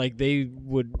day, like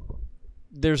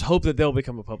there's hope that they'll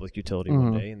become a public utility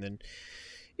one day, and then,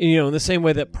 in the same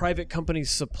way that private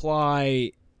companies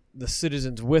supply the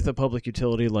citizens with a public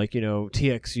utility, like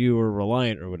TXU or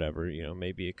Reliant or whatever,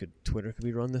 maybe Twitter could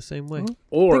be run the same way.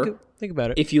 Or think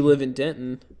about it. If you live in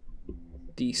Denton,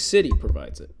 the city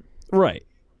provides it. Right.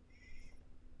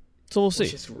 So we'll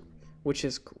see. Which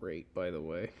is great, by the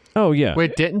way. Oh yeah.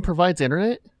 Wait, Denton provides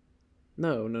internet?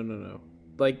 No.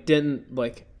 Like Denton,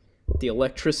 like the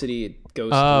electricity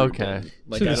goes Oh, through okay. Denton.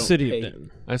 Like To the I don't city pay, of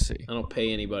Denton. I see. I don't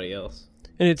pay anybody else.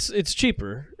 And it's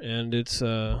cheaper, and it's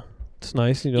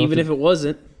nice. Even if it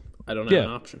wasn't, I don't have an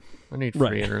option. I need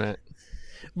free internet.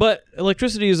 But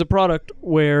electricity is a product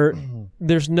where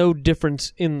there's no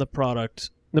difference in the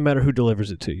product, no matter who delivers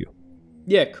it to you.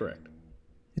 Yeah, correct.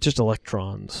 It's just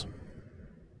electrons.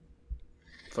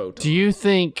 Photon. Do you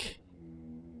think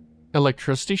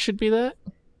electricity should be that?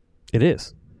 It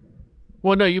is.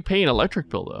 Well, no, you pay an electric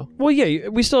bill though. Well, yeah,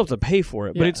 we still have to pay for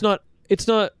it, but Yeah. it's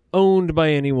not owned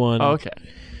by anyone. Oh, okay.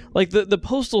 Like the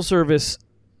Postal Service,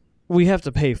 we have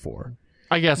to pay for.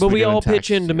 I guess. But we do all in pitch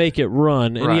in taxes, to yeah. make it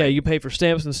run. And yeah, Right. you pay for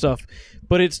stamps and stuff.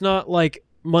 But it's not like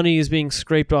money is being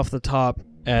scraped off the top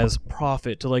as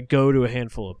profit to like go to a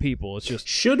handful of people. It's just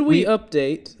Should we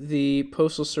update the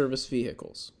Postal Service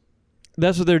vehicles?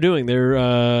 that's what they're doing.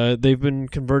 They've been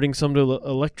converting some to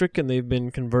electric, and they've been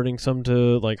converting some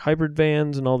to like hybrid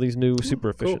vans and all these new super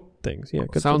efficient things. Yeah,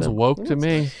 good for Sounds them. woke to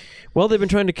me. Well, they've been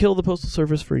trying to kill the Postal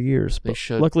Service for years. They But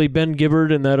should. luckily, Ben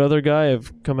Gibbard and that other guy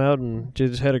have come out and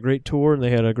just had a great tour, and they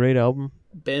had a great album.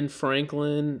 Ben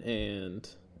Franklin and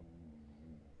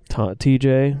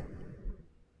TJ.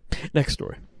 Next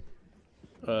story.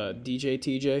 DJ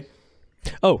TJ.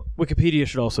 Oh, Wikipedia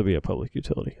should also be a public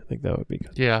utility. I think that would be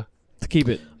good Yeah. to keep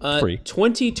it free.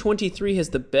 2023 has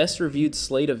the best reviewed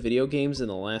slate of video games in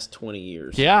the last 20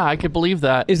 years. Yeah, I could believe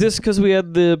that. Is this because we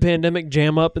had the pandemic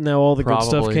jam up and now all the good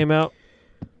stuff Probably. came out?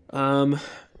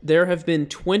 There have been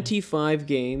 25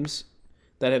 games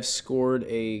that have scored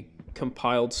a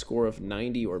compiled score of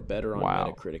 90 or better on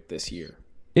Wow. Metacritic this year.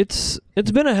 It's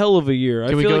been a hell of a year.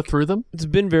 Can we go through them? It's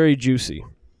been very juicy.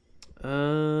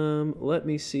 Let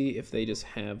me see if they just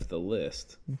have the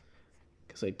list,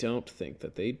 because I don't think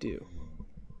that they do.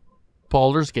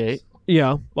 Baldur's Gate.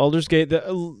 Yeah, Baldur's Gate.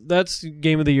 That's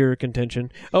Game of the Year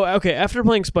contention. Oh, okay. After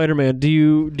playing Spider-Man, do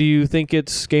you think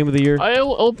it's Game of the Year?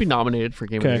 I'll be nominated for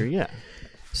Game of the Year. Yeah.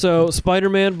 So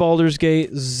Spider-Man, Baldur's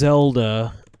Gate,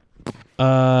 Zelda.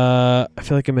 I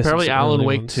feel like I'm missing Probably some Alan early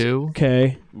Wake ones. 2.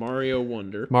 Okay. Mario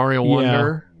Wonder. Mario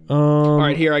Wonder. All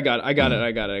right, here I got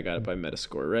it by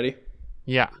Metascore. Ready?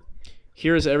 Yeah.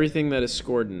 Here's everything that has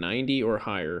scored 90 or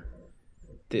higher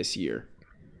this year.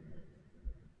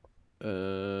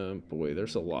 Boy,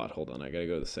 there's a lot. Hold on, I gotta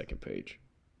go to the second page.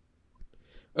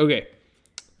 Okay.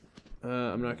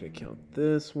 I'm not gonna count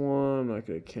this one. I'm not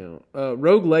gonna count.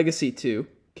 Rogue Legacy 2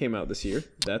 came out this year.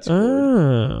 That's good.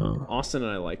 Oh. Austin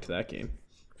and I liked that game.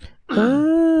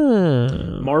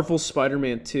 Oh. Marvel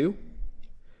Spider-Man 2.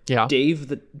 Yeah. Dave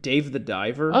the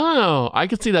Diver. Oh, I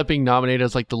could see that being nominated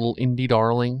as like the little indie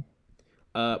darling.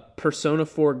 Persona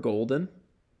 4 Golden.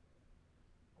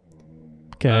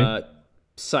 Okay.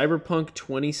 Cyberpunk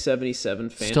 2077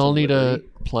 Phantom Still need Liberty.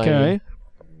 to play. Okay.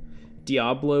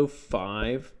 Diablo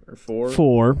 5 or 4.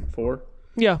 4. 4.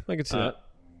 Yeah, I can see that.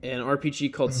 An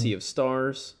RPG called Sea of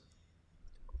Stars.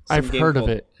 I've Some game heard of called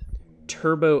it.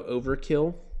 Turbo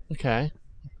Overkill. Okay.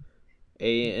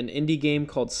 An indie game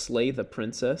called Slay the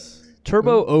Princess.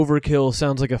 Turbo Overkill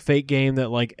sounds like a fake game that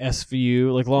like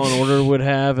SVU, like Law and Order would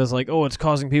have as like, oh, it's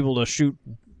causing people to shoot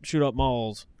up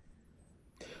malls.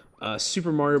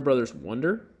 Super Mario Brothers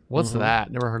Wonder. What's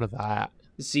that? Never heard of that.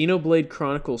 Xenoblade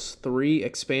Chronicles 3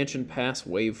 Expansion Pass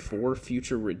Wave 4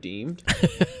 Future Redeemed.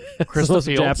 Krista Most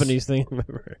Fields. Japanese thing I've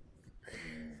ever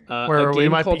heard. Where a we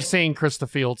game might be called, seeing Krista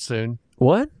Fields soon.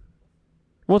 What?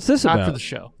 What's this After about? the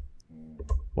show.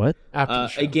 What? After the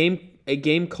show. a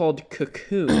game called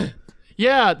Cocoon.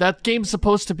 Yeah, that game's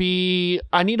supposed to be.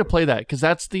 I need to play that because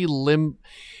that's the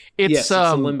It's Yes, it's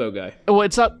the Limbo guy. Well,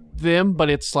 it's not them, but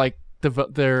it's like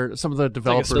they're some of the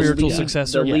developers. spiritual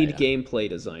successor. The lead gameplay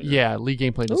designer. Yeah, lead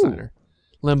gameplay designer.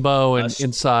 Limbo and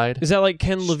Inside. Is that like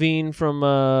Ken Levine from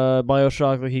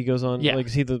BioShock? Like he goes on. Yeah. Like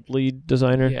is he the lead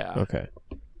designer? Yeah. Okay.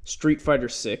 Street Fighter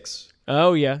 6.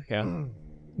 Oh yeah. Mortal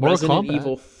Resident Kombat.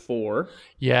 Evil 4.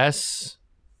 Yes.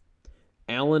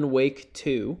 Alan Wake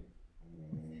 2.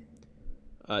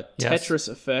 Yes. Tetris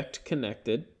Effect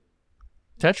Connected.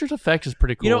 Tetris Effect is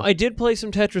pretty cool. You know, I did play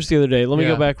some Tetris the other day. Let me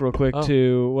Yeah. go back real quick Oh.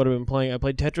 to what I've been playing. I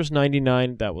played Tetris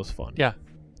 99. That was fun. Yeah.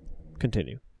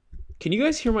 Continue. Can you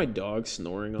guys hear my dog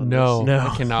snoring on No, No.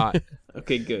 I cannot. this?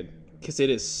 Okay, good. Because it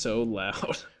is so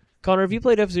loud. Connor, have you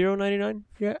played F-Zero 99?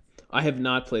 Yeah. I have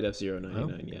not played F-Zero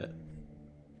 99 yet.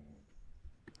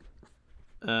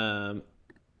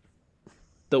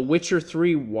 The Witcher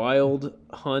 3 Wild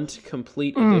Hunt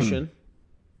Complete Edition.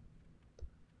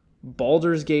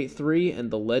 Baldur's Gate 3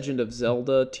 and The Legend of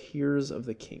Zelda Tears of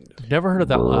the Kingdom. Never heard of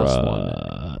that last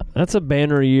one. That's a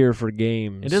banner year for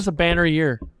games. It is a banner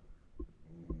year.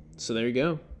 So there you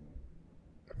go.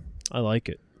 I like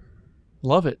it.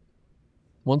 Love it.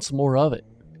 Want some more of it.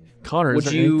 Connor, is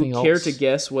Would there you anything care else? to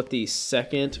guess what the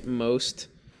second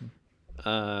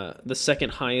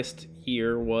highest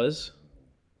year was?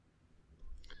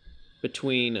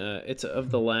 Between it's of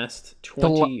the last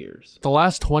 20 years. The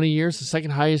last 20 years, the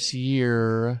second highest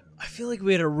year. I feel like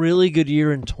we had a really good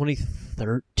year in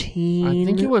 2013. I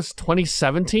think it was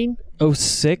 2017.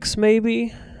 06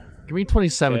 maybe? Give me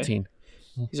 2017.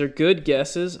 These are good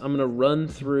guesses. I'm gonna run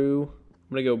through. I'm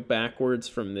gonna go backwards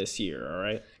from this year. All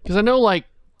right. Because I know like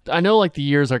the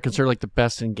years are considered like the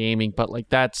best in gaming, but like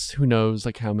that's who knows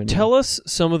like how many. Tell us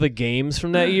some of the games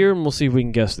from that year, and we'll see if we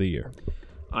can guess the year.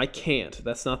 I can't.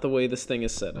 That's not the way this thing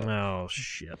is set up. Oh,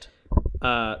 shit.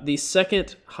 The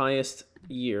second highest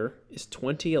year is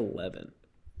 2011.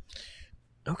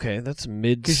 Okay, that's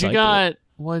mid-cycle. Because you got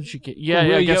what did you get? Yeah,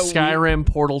 Well, I you guess got Skyrim,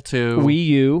 Portal 2, Wii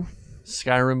U.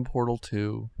 Skyrim, Portal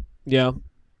 2, Yeah.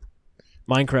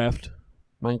 Minecraft.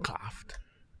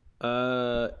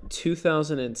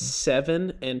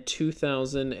 2007 and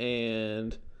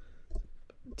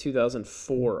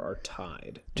 2004 are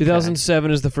tied.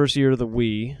 2007 is the first year of the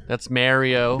Wii. That's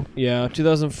Mario. Yeah,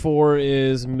 2004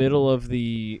 is middle of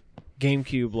the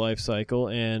GameCube life cycle,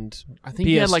 and I think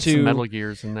you had like PS2 some Metal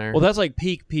Gears in there. well, that's like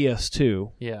peak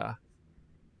PS2. Yeah.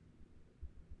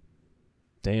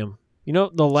 Damn. You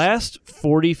know, the last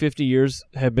 40, 50 years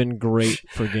have been great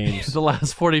for games. The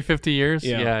last 40, 50 years?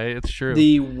 Yeah. Yeah, it's true.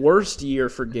 The worst year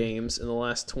for games in the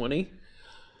last 20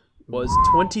 was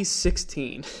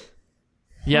 2016.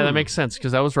 Yeah, that makes sense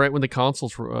because that was right when the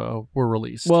consoles were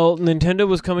released. Well, Nintendo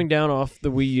was coming down off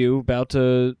the Wii U, about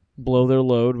to blow their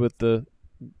load with the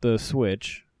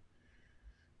Switch.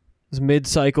 It was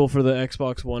mid-cycle for the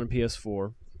Xbox One and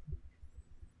PS4.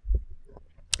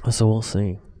 So we'll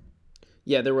see.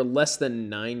 Yeah, there were less than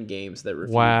 9 games that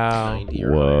reviewed Wow. 90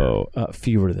 or higher.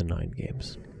 Fewer than 9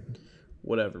 games.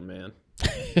 Whatever, man.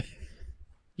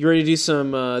 You ready to do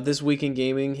some This Week in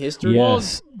Gaming history? Yeah. Well,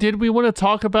 Yes. did we want to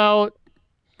talk about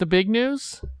the big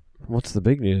news? What's the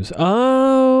big news?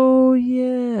 Oh,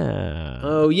 yeah.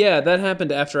 Oh, yeah, that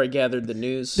happened after I gathered the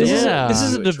news. This is Yeah.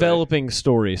 a developing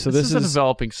story. So This is a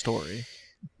developing story.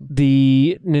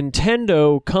 the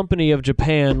Nintendo Company of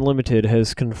Japan Limited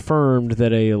has confirmed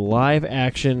that a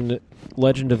live-action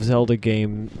Legend of Zelda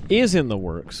game is in the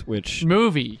works, which...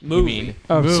 Movie. You mean.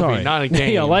 Oh, movie, sorry. not a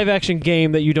game. Yeah, live-action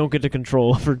game that you don't get to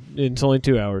control for it's only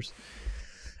 2 hours.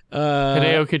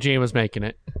 Hideo Kojima's making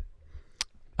it.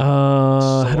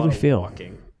 How do we feel?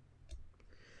 Walking.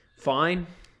 Fine.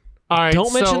 All right.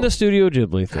 Don't mention the Studio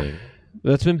Ghibli thing.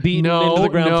 That's been beaten into the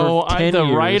ground for 10 the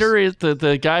years. writer is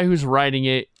the guy who's writing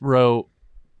it wrote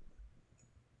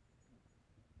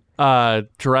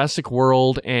Jurassic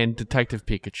World and Detective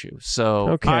Pikachu. So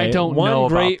Okay, I don't one know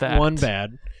great, about that. one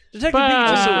bad. Detective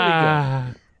Pikachu is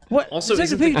pretty good. What? Also,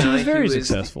 Detective isn't the Pikachu guy is very who is-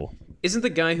 successful. Isn't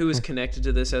the guy who is connected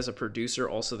to this as a producer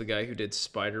also the guy who did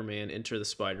Spider-Man Enter the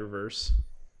Spider-Verse?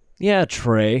 Yeah,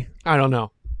 Trey. I don't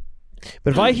know.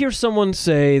 But if I hear someone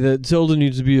say that Zelda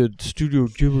needs to be a Studio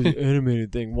Ghibli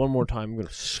animated thing one more time, I'm going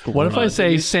to scream. What if I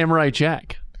say Samurai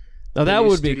Jack? Now, that new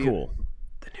would be Studio- cool.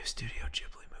 The new Studio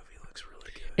Ghibli movie looks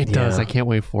really good. It does. Yeah. I can't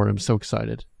wait for it. I'm so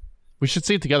excited. We should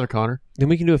see it together, Connor. Then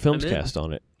we can do a films I'm in. cast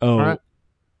on it. Oh, All right.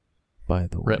 by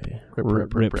the Rip. way.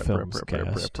 Rip. films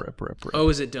cast. Oh,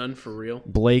 is it done for real?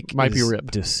 Blake Might be is Rip.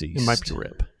 deceased. It might be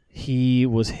Rip. He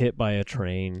was hit by a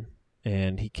train,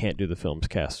 and he can't do the films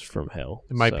cast from hell.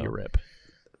 It might so. be Rip.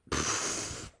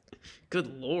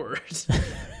 Good lord.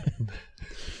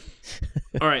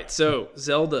 All right, so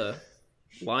Zelda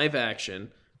live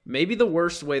action. Maybe the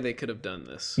worst way they could have done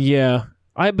this. Yeah.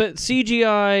 But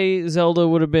CGI Zelda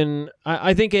would have been...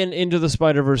 I think an Into the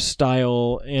Spider-Verse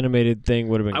style animated thing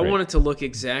would have been great. I want it to look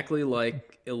exactly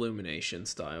like Illumination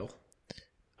style.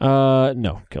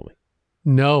 No, kill me.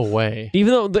 No way.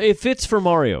 Even though it fits for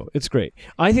Mario, it's great.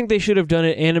 I think they should have done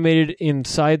it animated in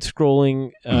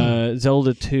side-scrolling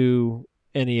Zelda 2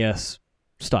 NES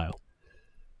style.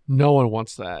 No one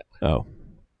wants that. Oh.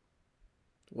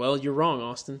 Well, you're wrong,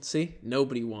 Austin. See?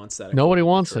 Nobody wants that. Nobody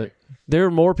wants it. There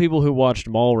are more people who watched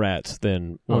Mallrats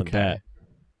than want that.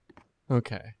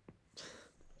 Okay.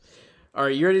 All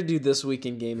right, you ready to do This Week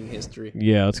in Gaming History?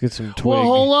 Yeah, let's get some Twig. Well,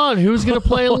 hold on. Who's going to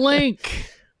play Link?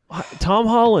 Tom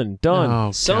Holland, done.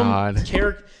 Oh, God.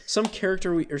 Some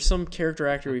character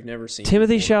actor we've never seen.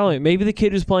 Timothy before. Chalamet. Maybe the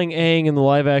kid who's playing Aang in the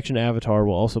live-action Avatar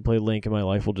will also play Link, and my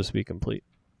life will just be complete.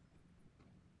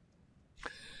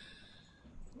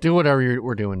 Do whatever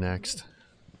we're doing next.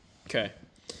 Okay.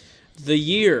 The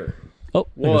year Oh,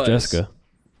 there's Jessica.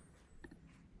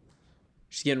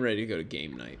 She's getting ready to go to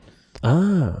game night.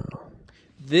 Ah.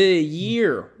 The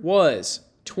year was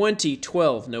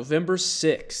 2012, November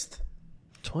 6th.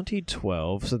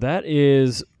 2012. So that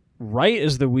is right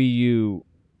as the Wii U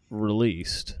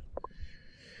released.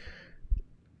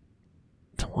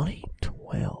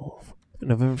 2012.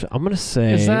 November. I'm going to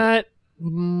say... Is that...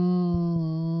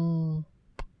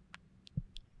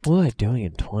 What was I doing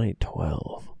in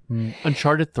 2012?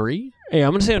 Uncharted 3? Hey,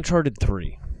 I'm going to say Uncharted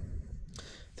 3.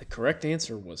 The correct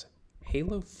answer was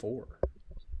Halo 4.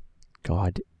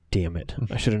 God damn it.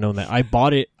 I should have known that. I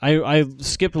bought it. I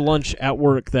skipped lunch at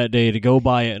work that day to go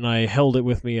buy it, and I held it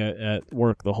with me at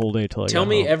work the whole day till I got home.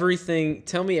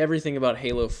 Tell me everything about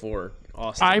Halo 4,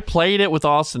 Austin. I played it with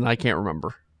Austin. I can't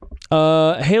remember.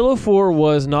 Halo 4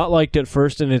 was not liked at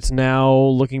first, and it's now,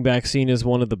 looking back, seen as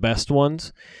one of the best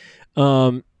ones.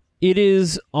 It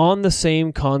is on the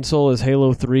same console as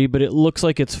Halo 3, but it looks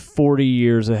like it's 40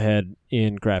 years ahead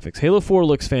in graphics. Halo 4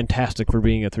 looks fantastic for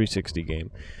being a 360 game.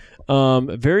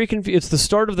 It's the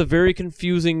start of the very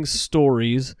confusing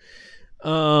stories.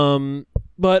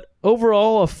 But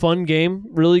overall, a fun game.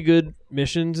 Really good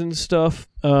missions and stuff.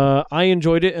 I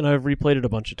enjoyed it, and I've replayed it a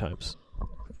bunch of times.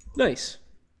 Nice.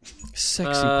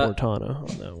 Sexy Cortana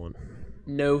on that one.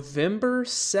 November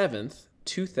 7th,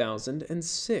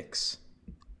 2006.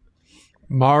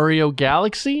 Mario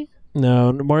Galaxy?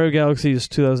 No, Mario Galaxy is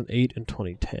 2008 and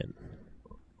 2010.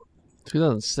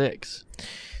 2006.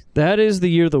 That is the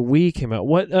year the Wii came out.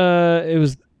 It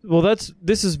was... Well,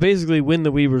 this is basically when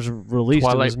the Wii was released.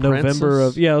 Twilight it was November Princess?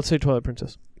 of... Yeah, let's say Twilight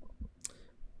Princess.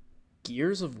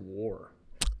 Gears of War.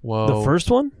 Whoa. The first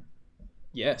one?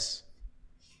 Yes.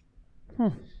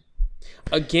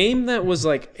 A game that was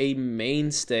like a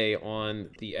mainstay on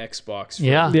the Xbox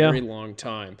for a very long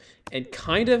time and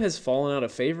kind of has fallen out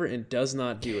of favor and does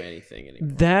not do anything anymore.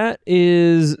 That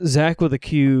is Zach with a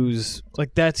Q's.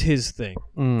 Like, that's his thing.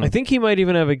 I think he might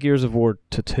even have a Gears of War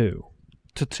to 2.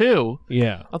 To 2?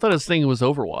 Yeah. I thought his thing was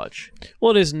Overwatch.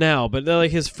 Well, it is now, but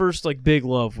like his first like big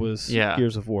love was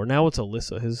Gears of War. Now it's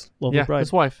Alyssa, his lovely bride.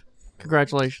 His wife.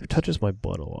 Congratulations. She touches my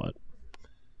butt a lot.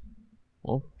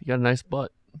 Well, you got a nice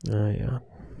butt. Yeah.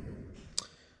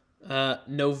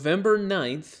 November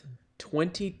 9th,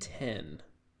 2010.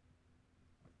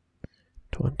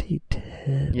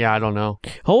 2010. Yeah, I don't know.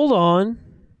 Hold on.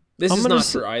 This is not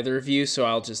for either of you, so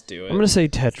I'll just do it. I'm going to say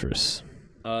Tetris.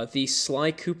 The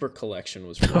Sly Cooper collection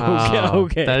was released.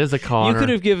 Okay. That is a Connor. You could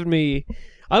have given me...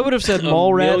 I would have said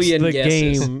Mallrats the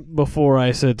guesses. game before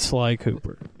I said Sly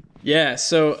Cooper. Yeah,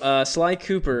 so Sly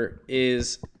Cooper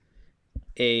is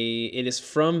it is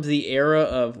from the era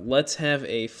of let's have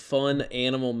a fun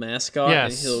animal mascot,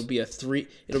 and it'll be a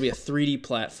 3D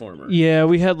platformer. Yeah,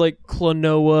 we had like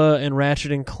Klonoa and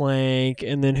Ratchet and Clank,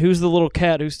 and then who's the little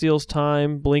cat who steals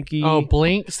time? Blinky. Oh,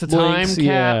 Blinks, the time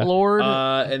cat lord.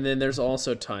 And then there's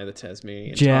also Ty the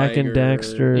Tasmanian Jack Tiger. and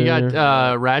Dexter. You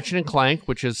got Ratchet and Clank,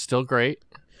 which is still great.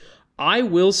 I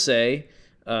will say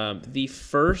the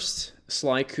first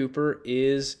Sly Cooper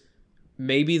is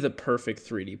maybe the perfect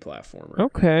 3D platformer.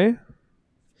 Okay.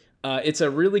 It's a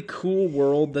really cool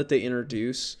world that they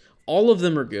introduce. All of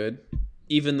them are good.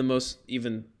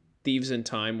 Even Thieves in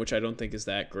Time, which I don't think is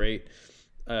that great,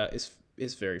 is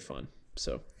very fun.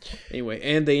 So anyway,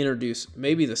 and they introduce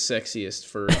maybe the sexiest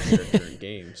furry character in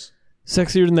games.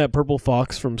 Sexier than that purple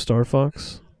fox from Star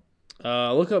Fox?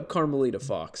 Look up Carmelita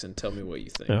Fox and tell me what you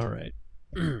think. All right.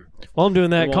 While I'm doing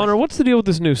that, Connor, what's the deal with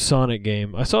this new Sonic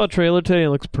game? I saw a trailer today and it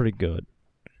looks pretty good.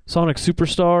 Sonic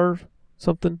Superstar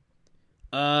something?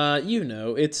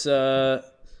 It's the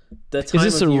time Is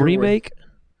this of a year remake?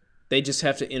 They just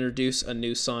have to introduce a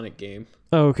new Sonic game.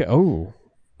 Oh, okay. Oh,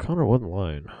 Connor wasn't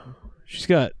lying. She's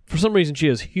got, for some reason, she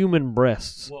has human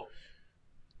breasts. Whoa.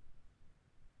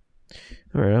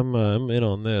 All right, I'm in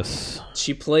on this.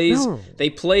 She plays. They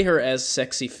play her as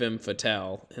sexy femme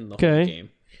fatale in the whole game.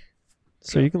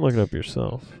 So you can look it up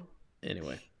yourself.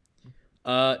 Anyway,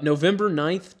 November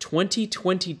 9th,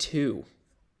 2022.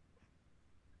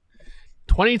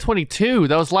 2022.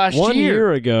 That was last year. 1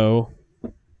 year ago.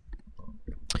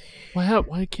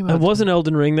 Why came out? It wasn't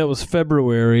Elden Ring. That was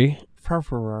February.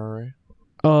 February.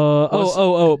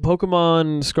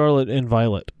 Pokemon Scarlet and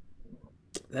Violet.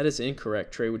 That is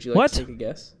incorrect. Trey, would you like to take a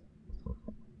guess?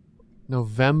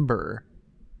 November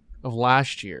of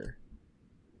last year.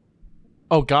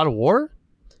 Oh, God of War?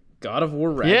 God of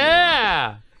War Ragnarok.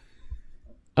 Yeah!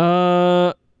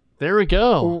 There we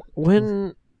go.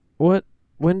 When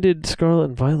did Scarlet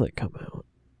and Violet come out?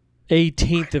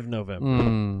 18th of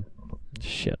November.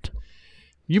 Shit.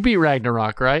 You beat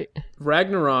Ragnarok, right?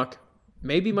 Ragnarok,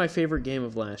 maybe my favorite game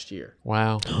of last year.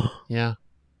 Wow. Yeah.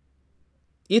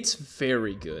 It's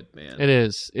very good, man. It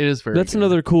is. It is very That's good.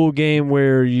 another cool game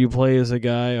where you play as a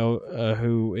guy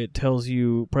who it tells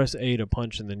you press A to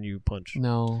punch and then you punch.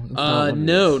 No.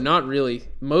 No, not really.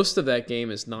 Most of that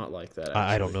game is not like that, actually.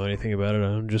 I don't know anything about it.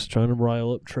 I'm just trying to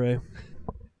rile up Trey.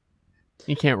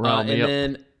 You can't rile me and up.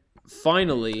 then,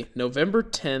 finally, November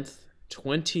 10th,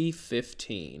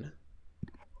 2015.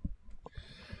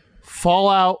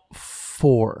 Fallout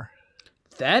 4.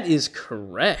 That is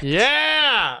correct.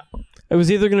 Yeah! It was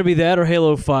either going to be that or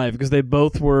Halo 5 because they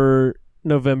both were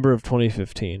November of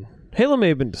 2015. Halo may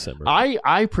have been December.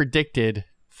 I predicted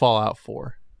Fallout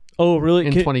 4. Oh, really?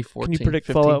 In 2014. Can you predict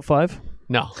 15? Fallout 5?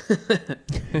 No.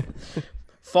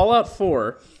 Fallout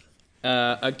 4,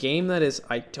 a game that is,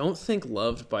 I don't think,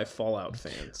 loved by Fallout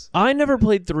fans. I never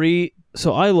played 3,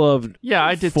 so I loved Yeah,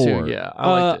 I did 4. too. Yeah,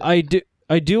 I liked it.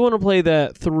 I do want to play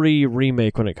that 3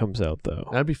 remake when it comes out, though.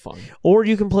 That'd be fun. Or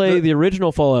you can play the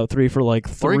original Fallout 3 for like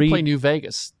 3. Or you can play New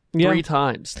Vegas 3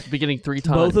 times. Beginning 3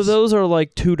 times. Both of those are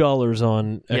like $2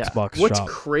 on Xbox What's Shop.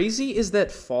 crazy is that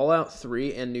Fallout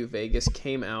 3 and New Vegas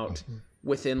came out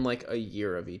within like a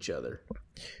year of each other.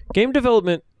 Game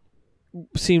development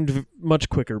seemed much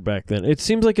quicker back then. It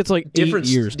seems like it's like 8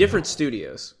 years. Different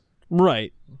studios.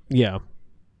 Right. Yeah.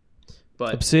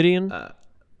 But Obsidian?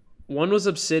 one was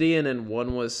Obsidian and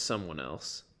one was someone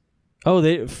else.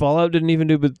 Oh, Fallout didn't even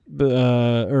do,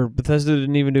 or Bethesda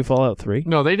didn't even do Fallout 3?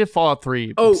 No, they did Fallout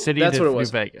 3. Oh, Obsidian that's did what it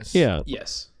was. New Vegas. Yeah.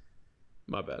 Yes.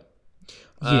 My bad.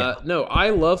 Yeah. No, I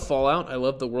love Fallout. I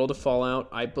love the world of Fallout.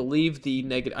 I believe the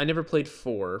negative. I never played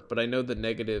 4, but I know the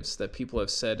negatives that people have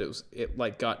said it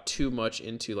like got too much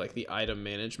into like the item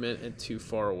management and too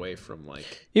far away from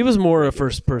like. It was more a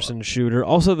first-person shooter.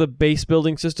 Also, the base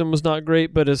building system was not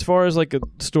great, but as far as like a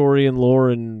story and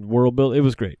lore and world build, it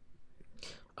was great.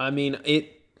 I mean,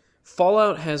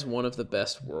 Fallout has one of the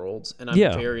best worlds, and I'm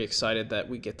very excited that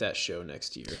we get that show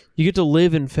next year. You get to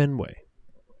live in Fenway.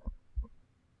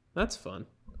 That's fun.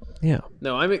 Yeah.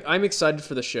 No, I'm excited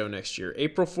for the show next year.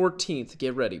 April 14th.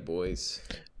 Get ready, boys.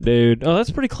 Dude. Oh, that's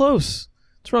pretty close.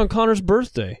 It's around Connor's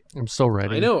birthday. I'm so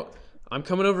ready. I know. I'm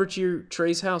coming over to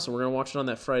Trey's house, and we're going to watch it on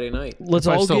that Friday night. Let's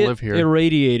I all still get live here.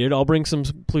 irradiated. I'll bring some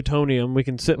plutonium. We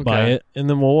can sit by it, and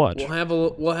then we'll watch. We'll have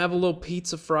a little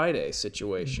Pizza Friday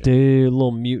situation. Dude, a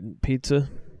little mutant pizza.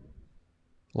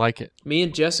 Like it. Me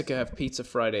and Jessica have Pizza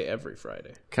Friday every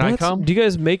Friday. Can I come? Do you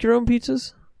guys make your own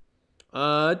pizzas?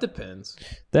 It depends.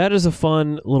 That is a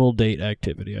fun little date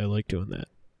activity. I like doing that.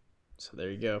 So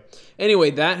there you go.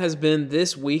 Anyway, that has been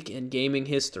this week in gaming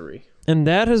history. And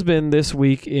that has been this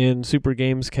week in Super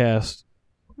GamesCast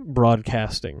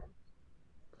broadcasting.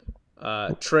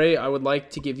 Trey, I would like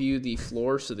to give you the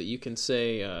floor so that you can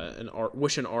say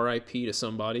wish an RIP to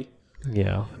somebody.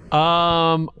 Yeah.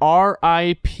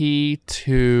 R.I.P.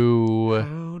 to...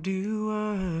 How do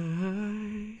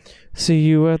I see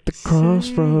you at the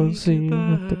crossroads. See you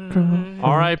at the crossroads.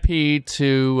 R.I.P.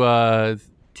 to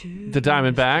the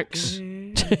Diamondbacks.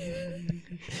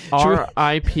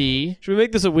 R.I.P. Should we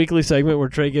make this a weekly segment where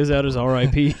Trey gives out his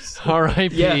RIPs?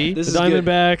 R.I.P. Yeah, The this is good.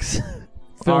 Diamondbacks.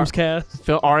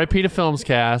 Filmscast. R.I.P. to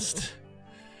Filmscast.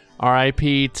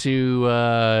 R.I.P.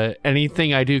 to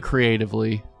anything I do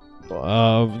creatively.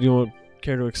 You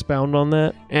care to expound on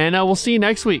that? And we'll see you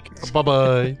next week.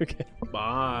 Bye-bye. Okay.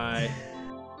 Bye.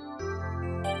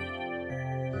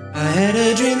 I had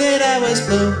a dream that I was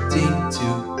floating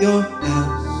to your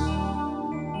house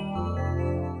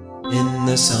in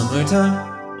the summertime.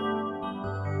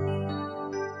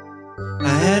 I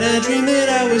had a dream that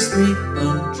I was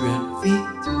 300 feet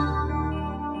tall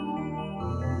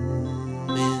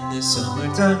in the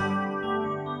summertime.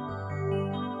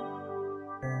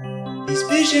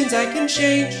 visions, I can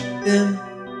change them,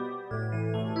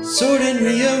 sort and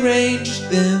rearrange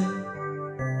them.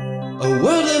 A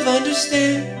world of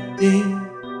understanding,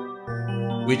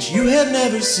 which you have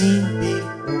never seen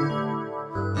before.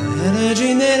 I had a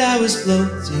dream that I was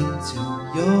floating to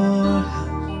your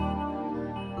house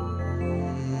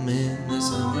in the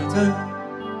summertime.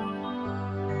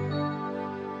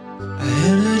 I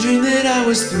had a dream that I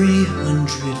was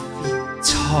 300 feet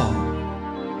tall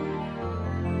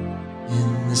in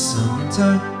the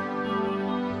summertime.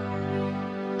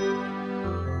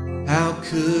 How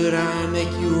could I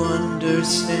make you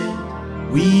understand?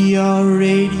 We are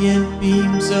radiant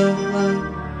beams of light,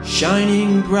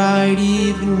 shining bright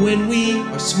even when we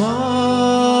are small.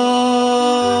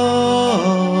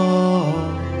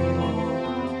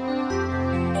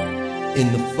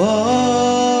 In the fall.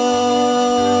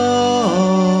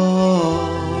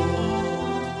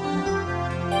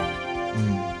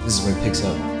 This is where it picks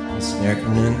up. The snare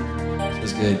coming in.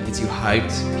 Feels good. Gets you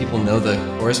hyped. People know the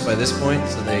chorus by this point,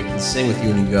 so they can sing with you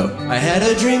when you go. I had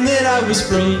a dream that I was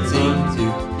floating to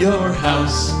your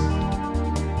house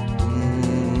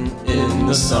in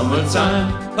the summertime.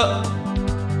 Huh.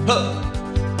 Huh.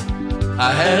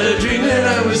 I had a dream that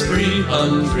I was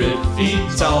 300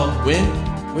 feet tall.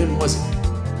 When was it?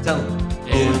 Tell them.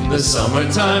 In the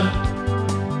summertime.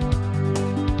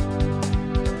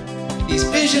 These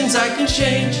visions, I can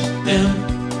change them,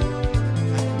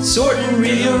 sort and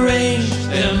rearrange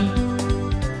them.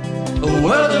 A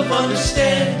world of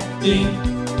understanding,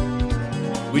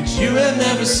 which you have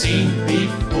never seen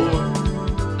before.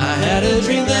 I had a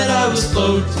dream that I was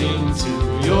floating to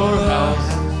your house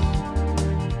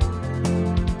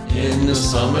in the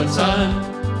summertime.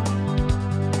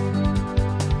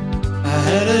 I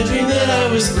had a dream that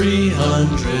I was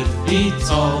 300 feet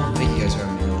tall. I think you guys are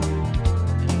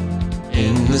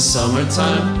in the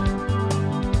summertime.